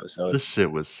wrong Like episode. This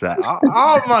shit was sad.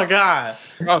 Oh my god!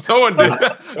 Oh, someone did.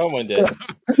 Someone did.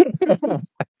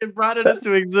 It brought it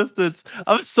into existence.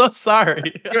 I'm so sorry.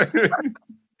 God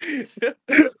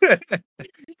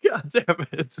damn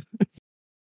it!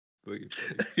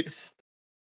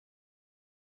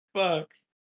 Fuck.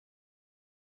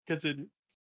 Continue.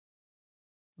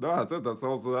 No, that's it. That's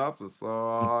also the opposite.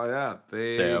 So yeah,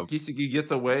 Damn. Kiseki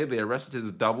gets away. They arrested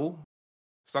his double.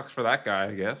 Sucks for that guy,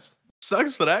 I guess.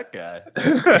 Sucks for that guy.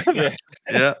 Yeah.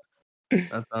 Yeah,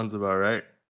 that sounds about right.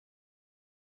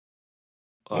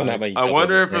 I wonder how many I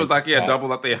wonder doubles if it was they like a got. double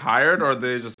that they hired, or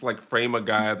they just like frame a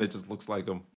guy that just looks like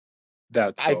him.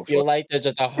 That's so I feel like there's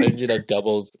just 100 of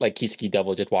doubles, like Kiseki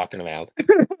double, just walking around.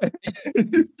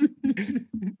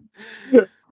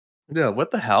 Yeah,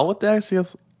 what the hell? What's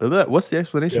the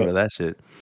explanation for that shit?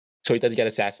 So he doesn't get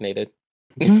assassinated.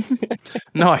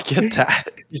 No, I get that.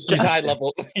 He's high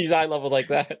level. He's high level like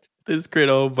that. They just create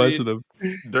a whole bunch of them.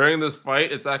 During this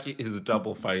fight, it's actually his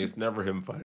double fight. It's never him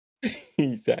fighting.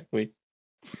 Exactly.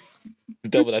 The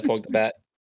double that swung the bat.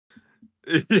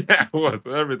 Yeah, it was.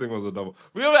 Everything was a double.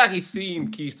 We haven't actually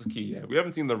seen Kiseki yet. We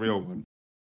haven't seen the real one.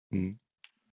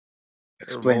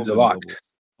 explains a lot.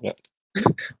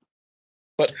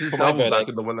 But His for my double's verdict,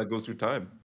 actually the one that goes through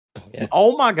time. yeah.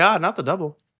 Oh my god, not the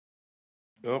double.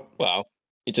 Yep. Wow.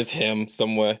 It's just him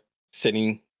somewhere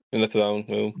sitting in the throne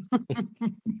room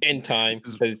in time,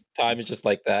 because time is just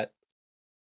like that.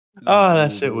 Oh,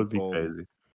 that shit would be crazy.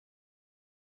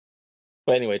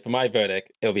 But anyway, for my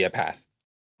verdict, it'll be a pass.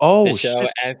 Oh, The show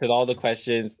shit. answered all the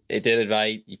questions. It did it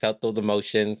right. You felt those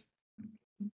emotions.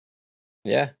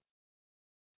 Yeah.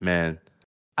 Man,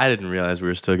 I didn't realize we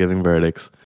were still giving verdicts.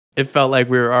 It felt like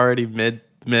we were already mid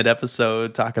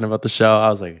episode talking about the show. I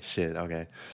was like, shit, okay.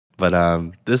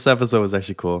 But this episode was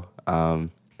actually cool.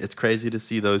 It's crazy to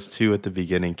see those two at the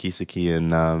beginning, Kiseki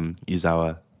and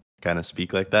Izawa, kind of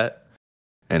speak like that.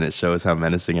 And it shows how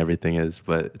menacing everything is,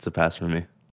 but it's a pass for me.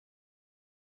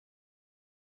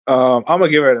 I'm gonna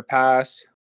give it a pass.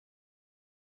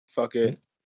 Fuck it.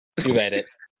 You read it.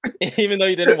 Even though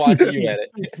you didn't watch it, you read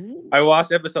it. I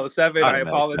watched episode 7. I Automatic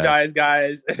apologize,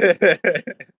 guys.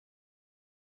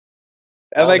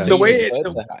 And like the way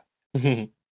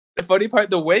the funny part,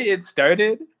 the way it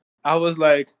started, I was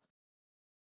like,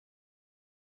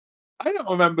 I don't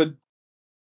remember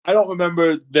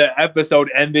the episode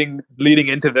ending leading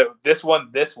into this one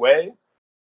this way.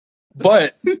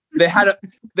 But they had a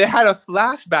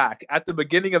flashback at the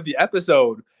beginning of the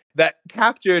episode that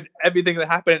captured everything that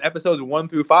happened in episodes 1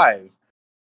 through 5.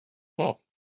 Oh.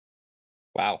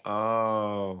 Wow.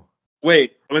 Oh.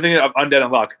 Wait, I'm thinking of Undead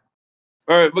Unluck.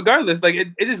 Or regardless, like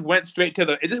it just went straight to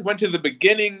the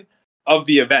beginning of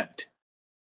the event.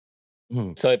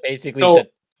 So it basically just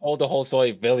told the whole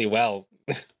story really well.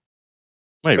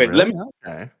 Wait, really?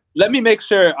 Okay. Let me make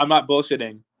sure I'm not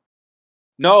bullshitting.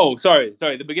 No, sorry.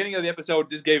 The beginning of the episode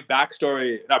just gave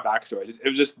backstory. Not backstory. It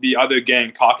was just the other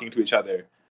gang talking to each other.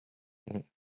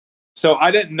 So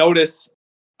I didn't notice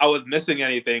I was missing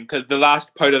anything because the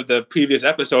last part of the previous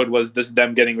episode was this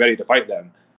them getting ready to fight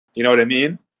them. You know what I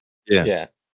mean? Yeah.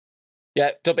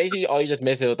 So basically, all you just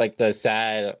missed was like the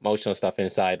sad, emotional stuff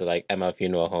inside the like Emma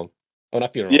funeral home. Oh,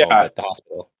 not funeral home, but the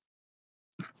hospital.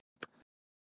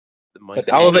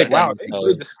 But I was like, wow, they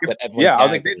really just skipped. Yeah, I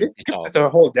was like, they skipped just a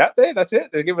whole death day. That's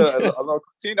it. They give it a little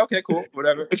scene. Okay, cool,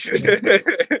 whatever.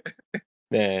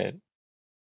 Man.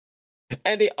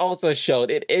 And they also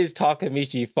showed it is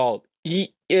Takamichi's fault.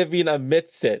 He even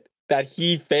admits it that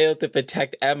he failed to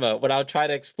protect Emma. What I'll try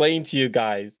to explain to you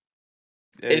guys.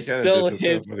 It's still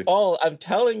his fault. I'm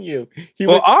telling you.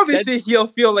 Obviously, he'll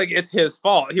feel like it's his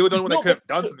fault. He was the one that could have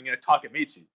done something as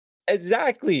Takamichi.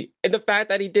 Exactly. And the fact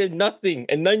that he did nothing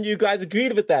and none of you guys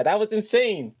agreed with that. That was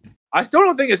insane. I still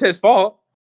don't think it's his fault.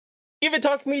 Even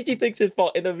Takamichi thinks it's his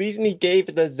fault. And the reason he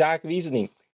gave the exact reasoning,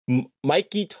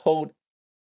 Mikey told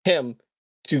him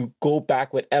to go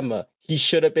back with Emma. He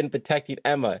should have been protecting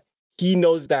Emma. He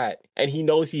knows that, and he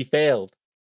knows he failed.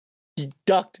 He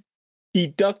ducked. He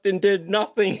ducked and did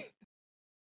nothing.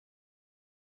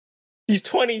 He's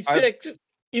 26.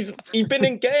 He's been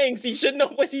in gangs. He should know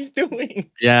what he's doing.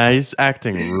 Yeah, he's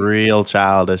acting real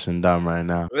childish and dumb right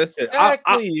now. Listen,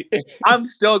 Exactly. I'm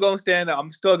still gonna stand.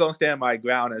 I'm still gonna stand my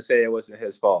ground and say it wasn't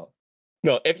his fault.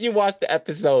 No, if you watch the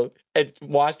episode and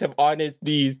watch him on his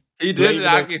knees, He didn't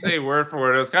actually say word for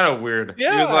word. It was kind of weird.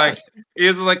 Yeah. He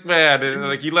was like, man, and,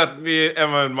 like he left me,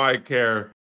 Emma, in my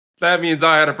care. That means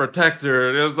I had to protect her.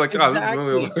 And it was like, oh, this is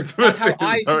really like, that's how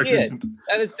I see it.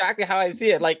 That is exactly how I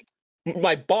see it. Like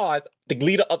my boss, the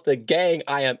leader of the gang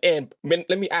I am in,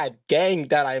 let me add, gang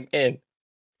that I am in,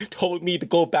 told me to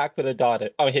go back for the daughter,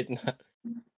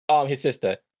 his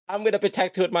sister. I'm gonna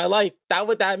protect her with my life. That's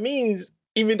what that means,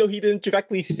 even though he didn't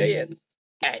directly say it.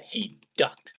 And he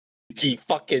ducked. He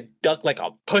fucking ducked like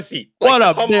a pussy. Like, What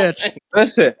a bitch. on.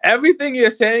 Listen, everything you're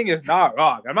saying is not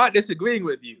wrong. I'm not disagreeing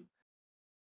with you.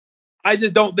 I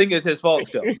just don't think it's his fault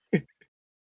still.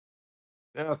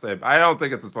 Yeah, same. I don't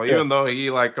think it's his fault, even though he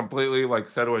like completely like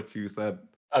said what you said.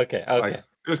 Okay. Like, it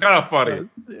was kind of funny.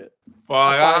 Well,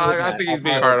 I think he's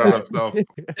being hard on himself.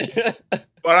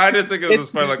 But I did think it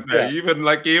was funny, like that.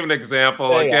 Even example,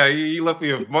 like he left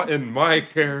me in my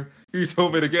care. He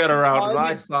told me to get her out, and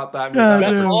I thought that means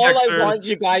that's all I want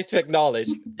you guys to acknowledge.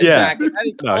 Yeah. Exactly. That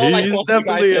is No, all I he's want you guys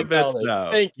definitely to a bitch acknowledge.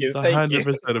 now. Thank you. He's Thank you.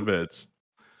 100% a bitch.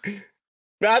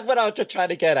 That's what I was just trying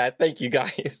to get at. Thank you,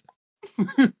 guys.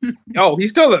 Oh, he's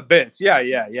still a bitch. Yeah.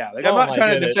 Like, I'm not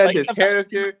trying to defend his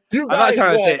character. I'm not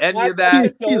trying to say any of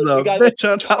that. He's a bitch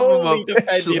on top of a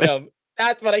defending him.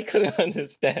 That's what I couldn't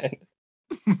understand.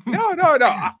 No.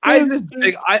 I just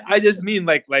think I just mean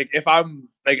like if I'm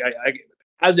like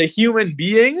as a human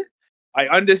being, I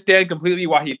understand completely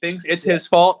why he thinks it's his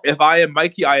fault. If I am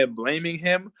Mikey, I am blaming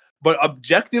him. But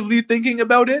objectively thinking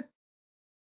about it,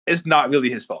 it's not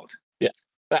really his fault. Yeah.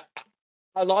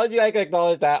 As long as you can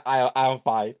acknowledge that, I'm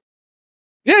fine.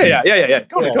 Yeah.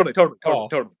 Totally.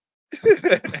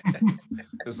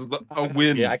 This is a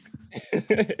win. Yeah,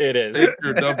 it is. Take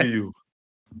your W.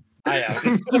 I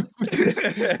am.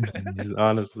 He's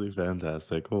honestly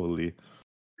fantastic. Holy.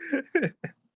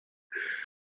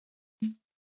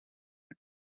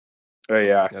 Oh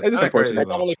yeah, That's it's just unfortunate. That's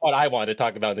the only part I wanted to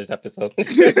talk about in this episode.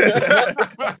 Everything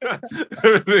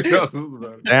else is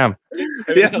better. Damn.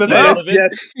 Yes, but yes.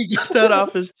 He got that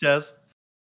off his chest.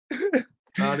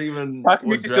 Not even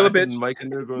Takamichi's still a Draken bitch. and Mike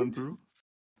and they're going through.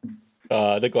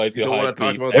 They're going You through don't high want to talk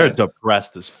grief. about They're that?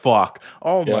 depressed as fuck.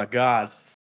 Oh Yeah. my god.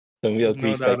 Some real There's no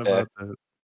grief doubt right there. about that.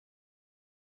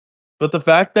 But the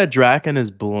fact that Draken is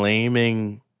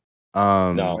blaming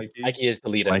No, Mikey? Mikey is the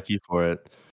leader. Mikey for it,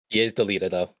 He is the leader,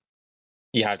 though.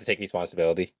 You have to take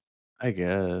responsibility. I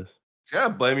guess. He's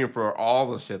gotta blame you for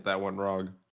all the shit that went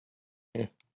wrong.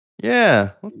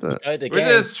 Yeah. What the? Which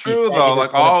is true though.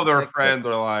 Like all of their friends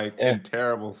are like in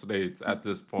terrible states at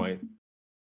this point.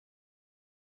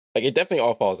 Like it definitely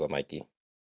all falls on Mikey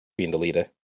being the leader.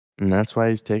 And that's why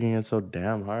he's taking it so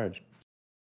damn hard.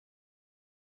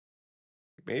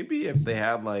 Maybe if they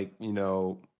had like,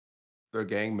 their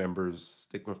gang members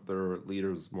stick with their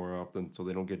leaders more often so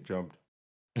they don't get jumped.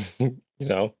 You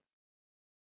know?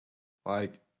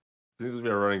 Like, seems to be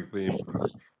a running theme.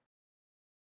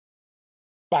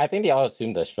 But I think they all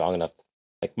assume they're strong enough.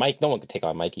 Like Mike, no one could take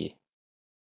on Mikey.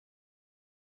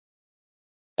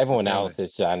 Everyone Really? else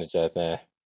is trying to just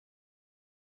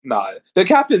Nah, the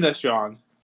captain is strong.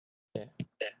 you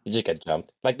just get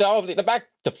jumped. Like they're back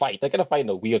to fight. They're gonna fight in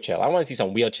a wheelchair. I want to see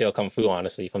some wheelchair come through,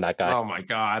 honestly, from that guy. Oh my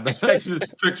god. I just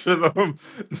picture them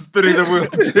spinning the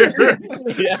wheelchair.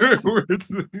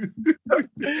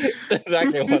 That's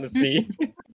exactly what I want to see.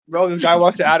 Bro, this guy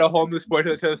wants to add a whole new sport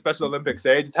to the Special Olympics.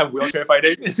 Just have wheelchair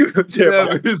fighting.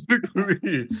 Yeah,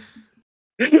 basically.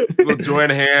 They'll join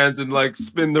hands and like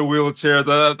spin the wheelchair at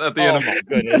the end of my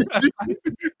goodness.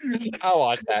 I'll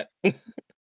watch that.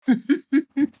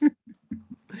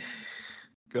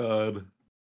 God.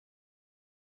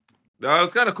 No,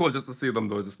 it's kind of cool just to see them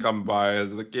though, just come by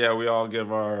and like, yeah, we all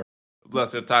give our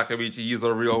blessed Takamichi, he's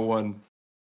a real one.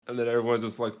 And then everyone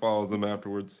just like follows him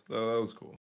afterwards. That was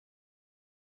cool.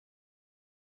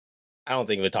 I don't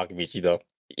think we're talking Michi though.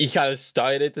 He kind of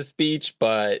started the speech,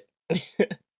 but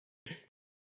it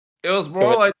was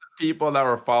more like the people that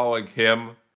were following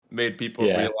him made people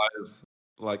realize,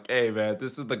 like, hey man,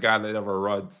 this is the guy that never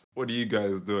runs. What are you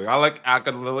guys doing? I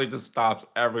could literally just stops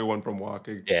everyone from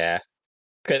walking. Yeah.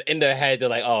 Because in their head, they're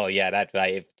like, oh yeah, that's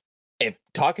right. If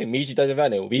Takamichi doesn't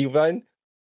run and we run,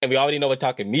 and we already know what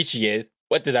Takamichi is,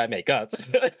 what does that make us?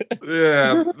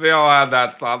 Yeah, they all had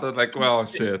that thought. They're like, well,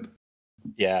 shit.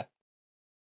 Yeah.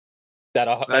 That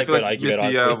I a feel good like argument,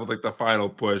 Mitsuya honestly. was like the final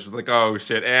push. Like, oh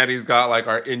shit, and he's got like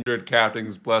our injured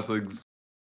captain's blessings.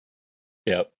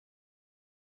 Yep.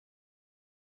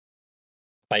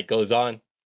 Fight goes on.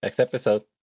 Next episode.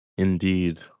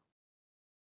 Indeed.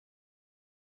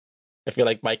 I feel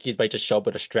like Mikey might just show up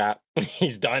with a strap.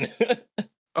 He's done.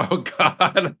 Oh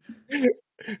god.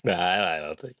 Nah, I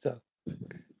don't think so.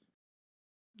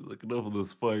 Like enough of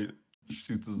this fight.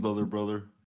 Shoots his other brother.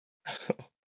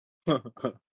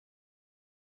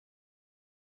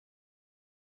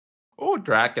 Oh,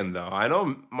 Draken though. I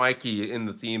know Mikey in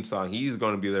the theme song. He's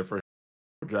going to be there for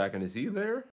Draken. Is he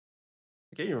there?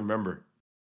 I can't even remember.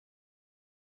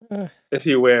 Is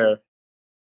he where?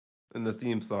 In the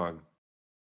theme song.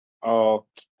 Oh,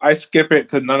 I skip it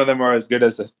because none of them are as good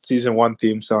as the season 1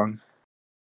 theme song.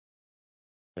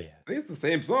 Oh, yeah. I think it's the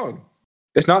same song.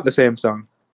 It's not the same song.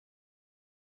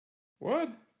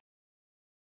 What?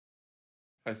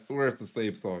 I swear it's the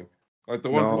same song. Like the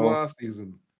one from No. last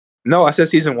season. No, I said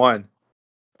season 1.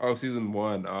 Oh, season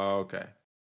 1. Oh, okay.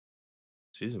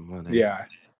 Season 1. Yeah.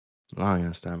 Long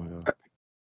ass time ago.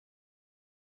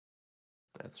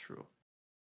 That's true.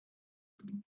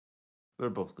 They're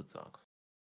both good songs.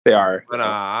 They are. But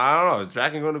I don't know. Is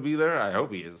Draken going to be there? I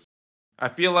hope he is. I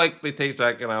feel like they take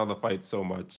Draken out of the fight so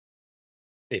much.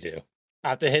 They do.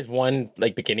 After his one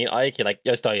beginning arc, you're like,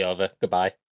 yo, start you over.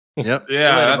 Goodbye. Yep.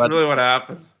 Yeah, that's really what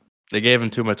happened. They gave him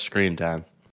too much screen time.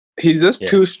 He's just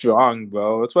too strong,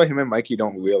 bro. That's why him and Mikey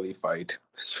don't really fight.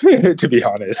 To be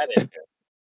honest. That is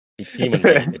good. Team and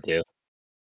Mikey could do.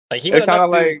 Like he It's was kind enough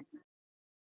of like.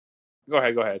 Go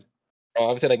ahead. Oh,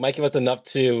 I would say like Mikey was enough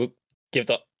to give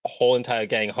the whole entire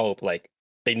gang hope. Like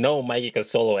they know Mikey can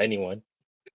solo anyone.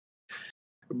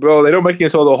 Bro, they don't make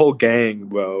it solo the whole gang,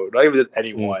 bro. Not even just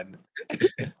anyone.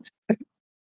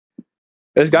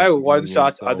 This guy one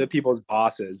shots other people's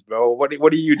bosses, bro. What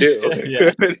do you do?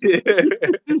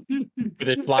 With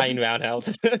a flying roundhouse.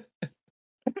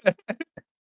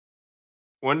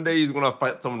 One day he's gonna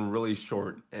fight someone really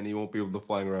short, and he won't be able to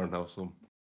flying roundhouse him.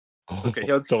 It's okay.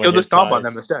 He'll just stomp on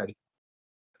them instead.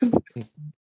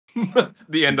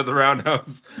 The end of the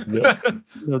roundhouse. Yep.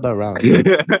 That round.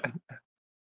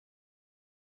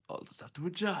 I'll just have to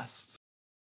adjust.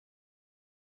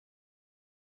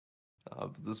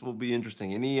 This will be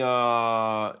interesting. Any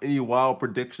wild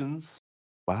predictions?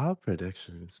 Wild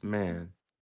predictions, man.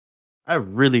 I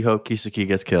really hope Kisaki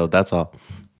gets killed. That's all.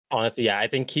 Honestly, yeah, I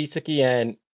think Kisaki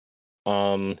and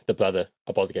the brother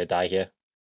are both gonna die here.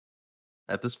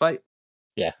 At this fight?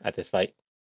 Yeah, at this fight.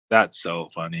 That's so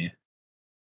funny.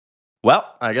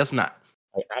 Well, I guess not.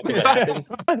 After what happened,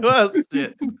 Well,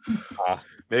 shit.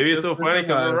 Maybe it's so funny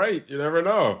because we're right. You never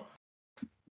know.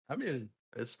 I mean,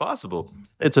 it's possible.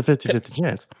 It's a 50-50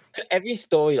 chance. every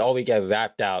story always get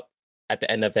wrapped out at the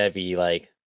end of every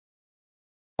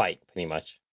fight, pretty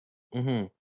much. Mm-hmm.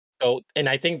 So, and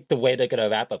I think the way they're gonna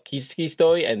wrap up Kisaki's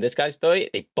story and this guy's story,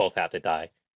 they both have to die.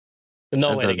 There's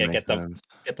no way they're gonna get them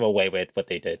away with what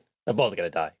they did. They're both gonna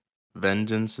die.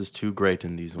 Vengeance is too great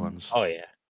in these ones. Oh yeah.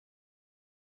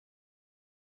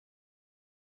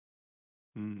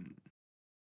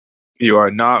 You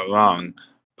are not wrong,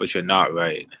 but you're not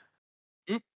right.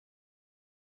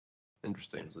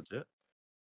 Interesting. Legit.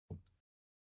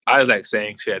 I like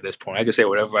saying shit at this point. I can say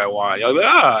whatever I want. Y'all be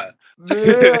like,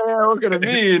 Yeah, what could it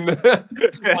mean?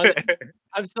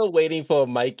 I'm still waiting for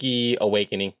Mikey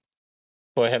awakening,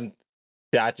 for him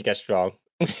to actually get strong.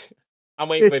 I'm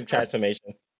waiting for him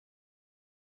transformation.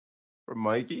 For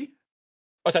Mikey?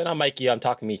 Oh, sorry, not Mikey. I'm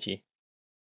talking Michi.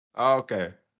 Oh,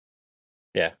 okay.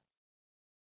 Yeah.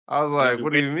 I was like,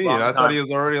 what do you mean? I thought he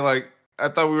was already I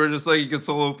thought we were just like, you could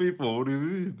solo people. What do you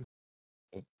mean?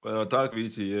 Well,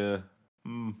 Takamichi, yeah.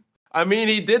 I mean,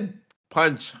 he did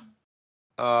punch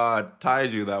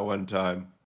Taiju that one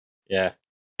time. Yeah.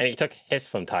 And he took his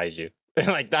from Taiju.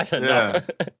 That's enough.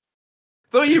 Yeah.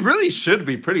 So he really should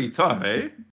be pretty tough, eh?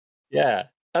 Yeah.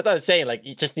 That's what I'm saying.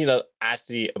 You just need to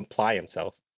actually imply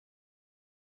himself.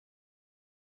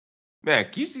 Man,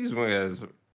 Kishi's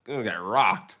gonna get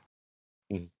rocked.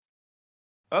 Mm.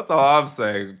 That's all I'm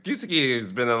saying. Kisaki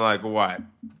has been in what?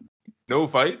 No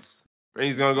fights? And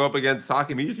he's gonna go up against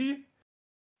Takamichi?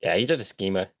 Yeah, he's just a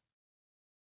schemer.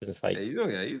 Doesn't fight. Yeah, he's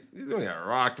gonna get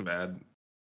rocked, man.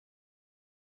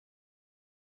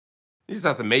 You just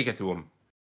have to make it to him.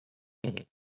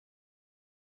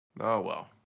 Oh well.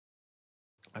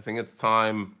 I think it's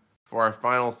time for our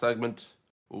final segment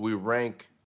where we rank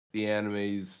the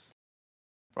animes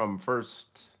from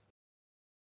first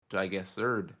to, I guess,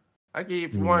 third.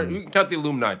 If you want, you can count the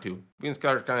Illuminati too. You can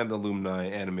count kind of the Illuminati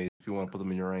animes if you want to put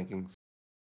them in your rankings.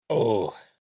 Oh.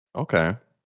 Okay.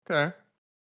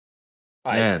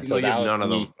 Man. You So know, you that have was none of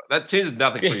me. them. That changes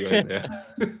nothing for you, Isaiah.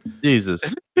 Jesus.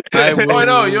 Oh, I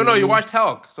know. You know, you watched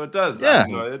Helck, so it does. Yeah.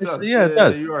 You know, it does. Yeah, it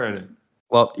does. You are in it.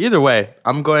 Well, either way,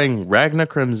 I'm going Ragna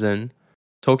Crimson,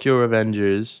 Tokyo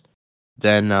Revengers,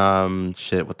 then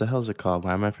shit, what the hell is it called?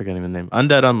 Why am I forgetting the name?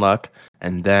 Undead Unluck,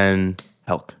 and then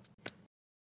Helck.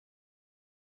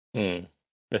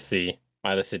 Let's see.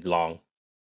 My list is long.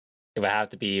 It would have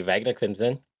to be Ragnar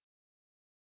Crimson,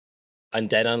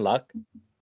 Undead Unluck,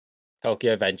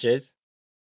 Tokyo Adventures,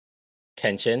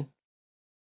 Kenshin,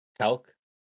 Helck,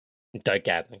 and Dark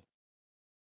Gathering.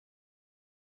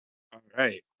 All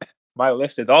right. My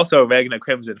list is also Ragnar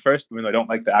Crimson first, even though I don't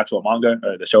like the actual manga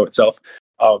or the show itself.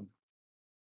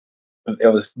 It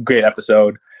was a great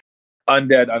episode.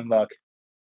 Undead Unluck,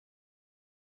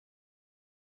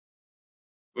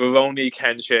 Rurouni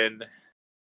Kenshin,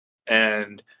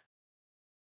 and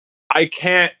I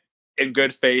can't, in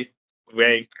good faith,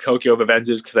 rank Tokyo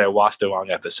Revengers because I watched the wrong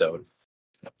episode.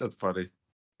 That's funny.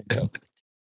 Yep.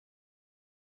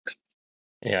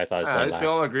 Yeah, I thought it was I going guess we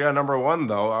last. all agree on number one,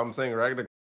 though. I'm saying Ragnar.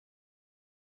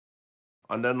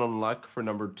 Undead Unluck for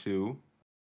number 2.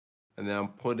 And then I'm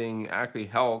putting actually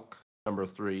Helck number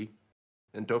 3.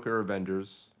 And Tokyo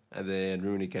Revengers. And then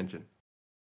Rurouni Kenshin.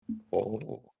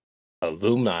 Oh,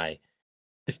 alumni.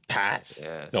 Pass.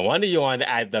 Yes. No wonder you wanted to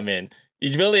add them in.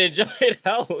 You really enjoyed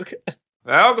Helck.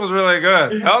 Helck was really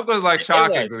good. Helck was like It was.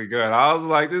 shockingly good. I was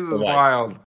like, this is was.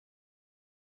 wild.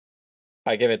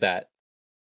 I give it that.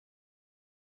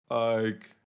 Like,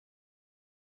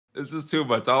 it's just too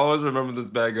much. I always remember this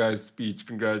bad guy's speech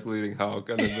congratulating Helck,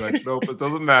 and then be like, nope, it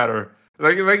doesn't matter.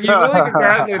 Like you really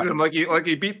congratulated him, like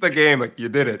he beat the game, like you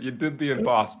did it. You did the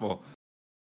impossible.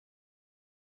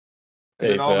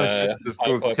 And then all this shit just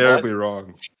goes terribly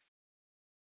wrong.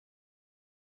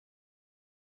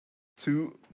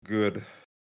 Too good.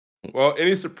 Well,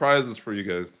 any surprises for you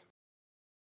guys?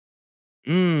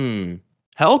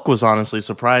 Helck was honestly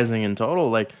surprising in total.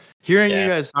 Like hearing Yeah. you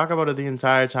guys talk about it the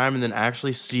entire time and then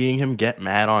actually seeing him get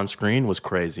mad on screen was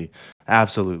crazy.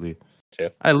 Absolutely. True.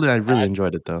 I really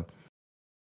enjoyed it though.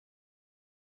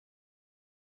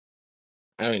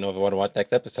 I don't even know if I want to watch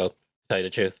next episode, to tell you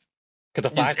the truth.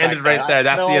 Because the You just ended right there.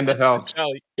 That's the end of Helck.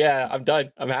 Yeah, I'm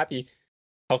done. I'm happy.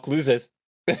 Helck loses.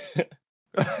 Yeah,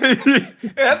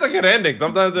 that's a good ending.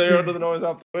 Sometimes the hero doesn't always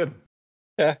have to win.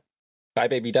 Yeah. Bye,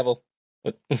 baby devil.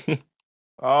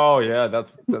 Oh yeah,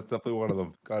 that's definitely one of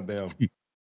them. God damn.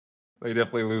 They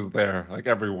definitely lose there, like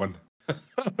everyone.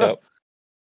 Yep.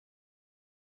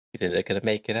 You think they're gonna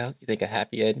make it out? You think a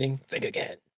happy ending? Think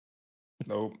again.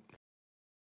 Nope.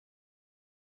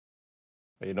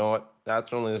 But you know what?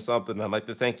 That's only something. I'd like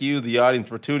to thank you, the audience,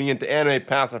 for tuning in to Anime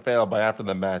Pass or Fail by After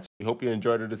the Match. We hope you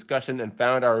enjoyed our discussion and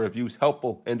found our reviews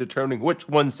helpful in determining which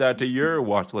ones add to your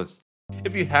watch list.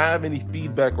 If you have any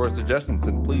feedback or suggestions,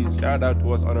 then please shout out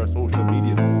to us on our social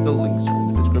media. The links are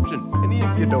in the description. And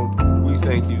if you don't, we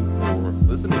thank you for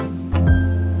listening.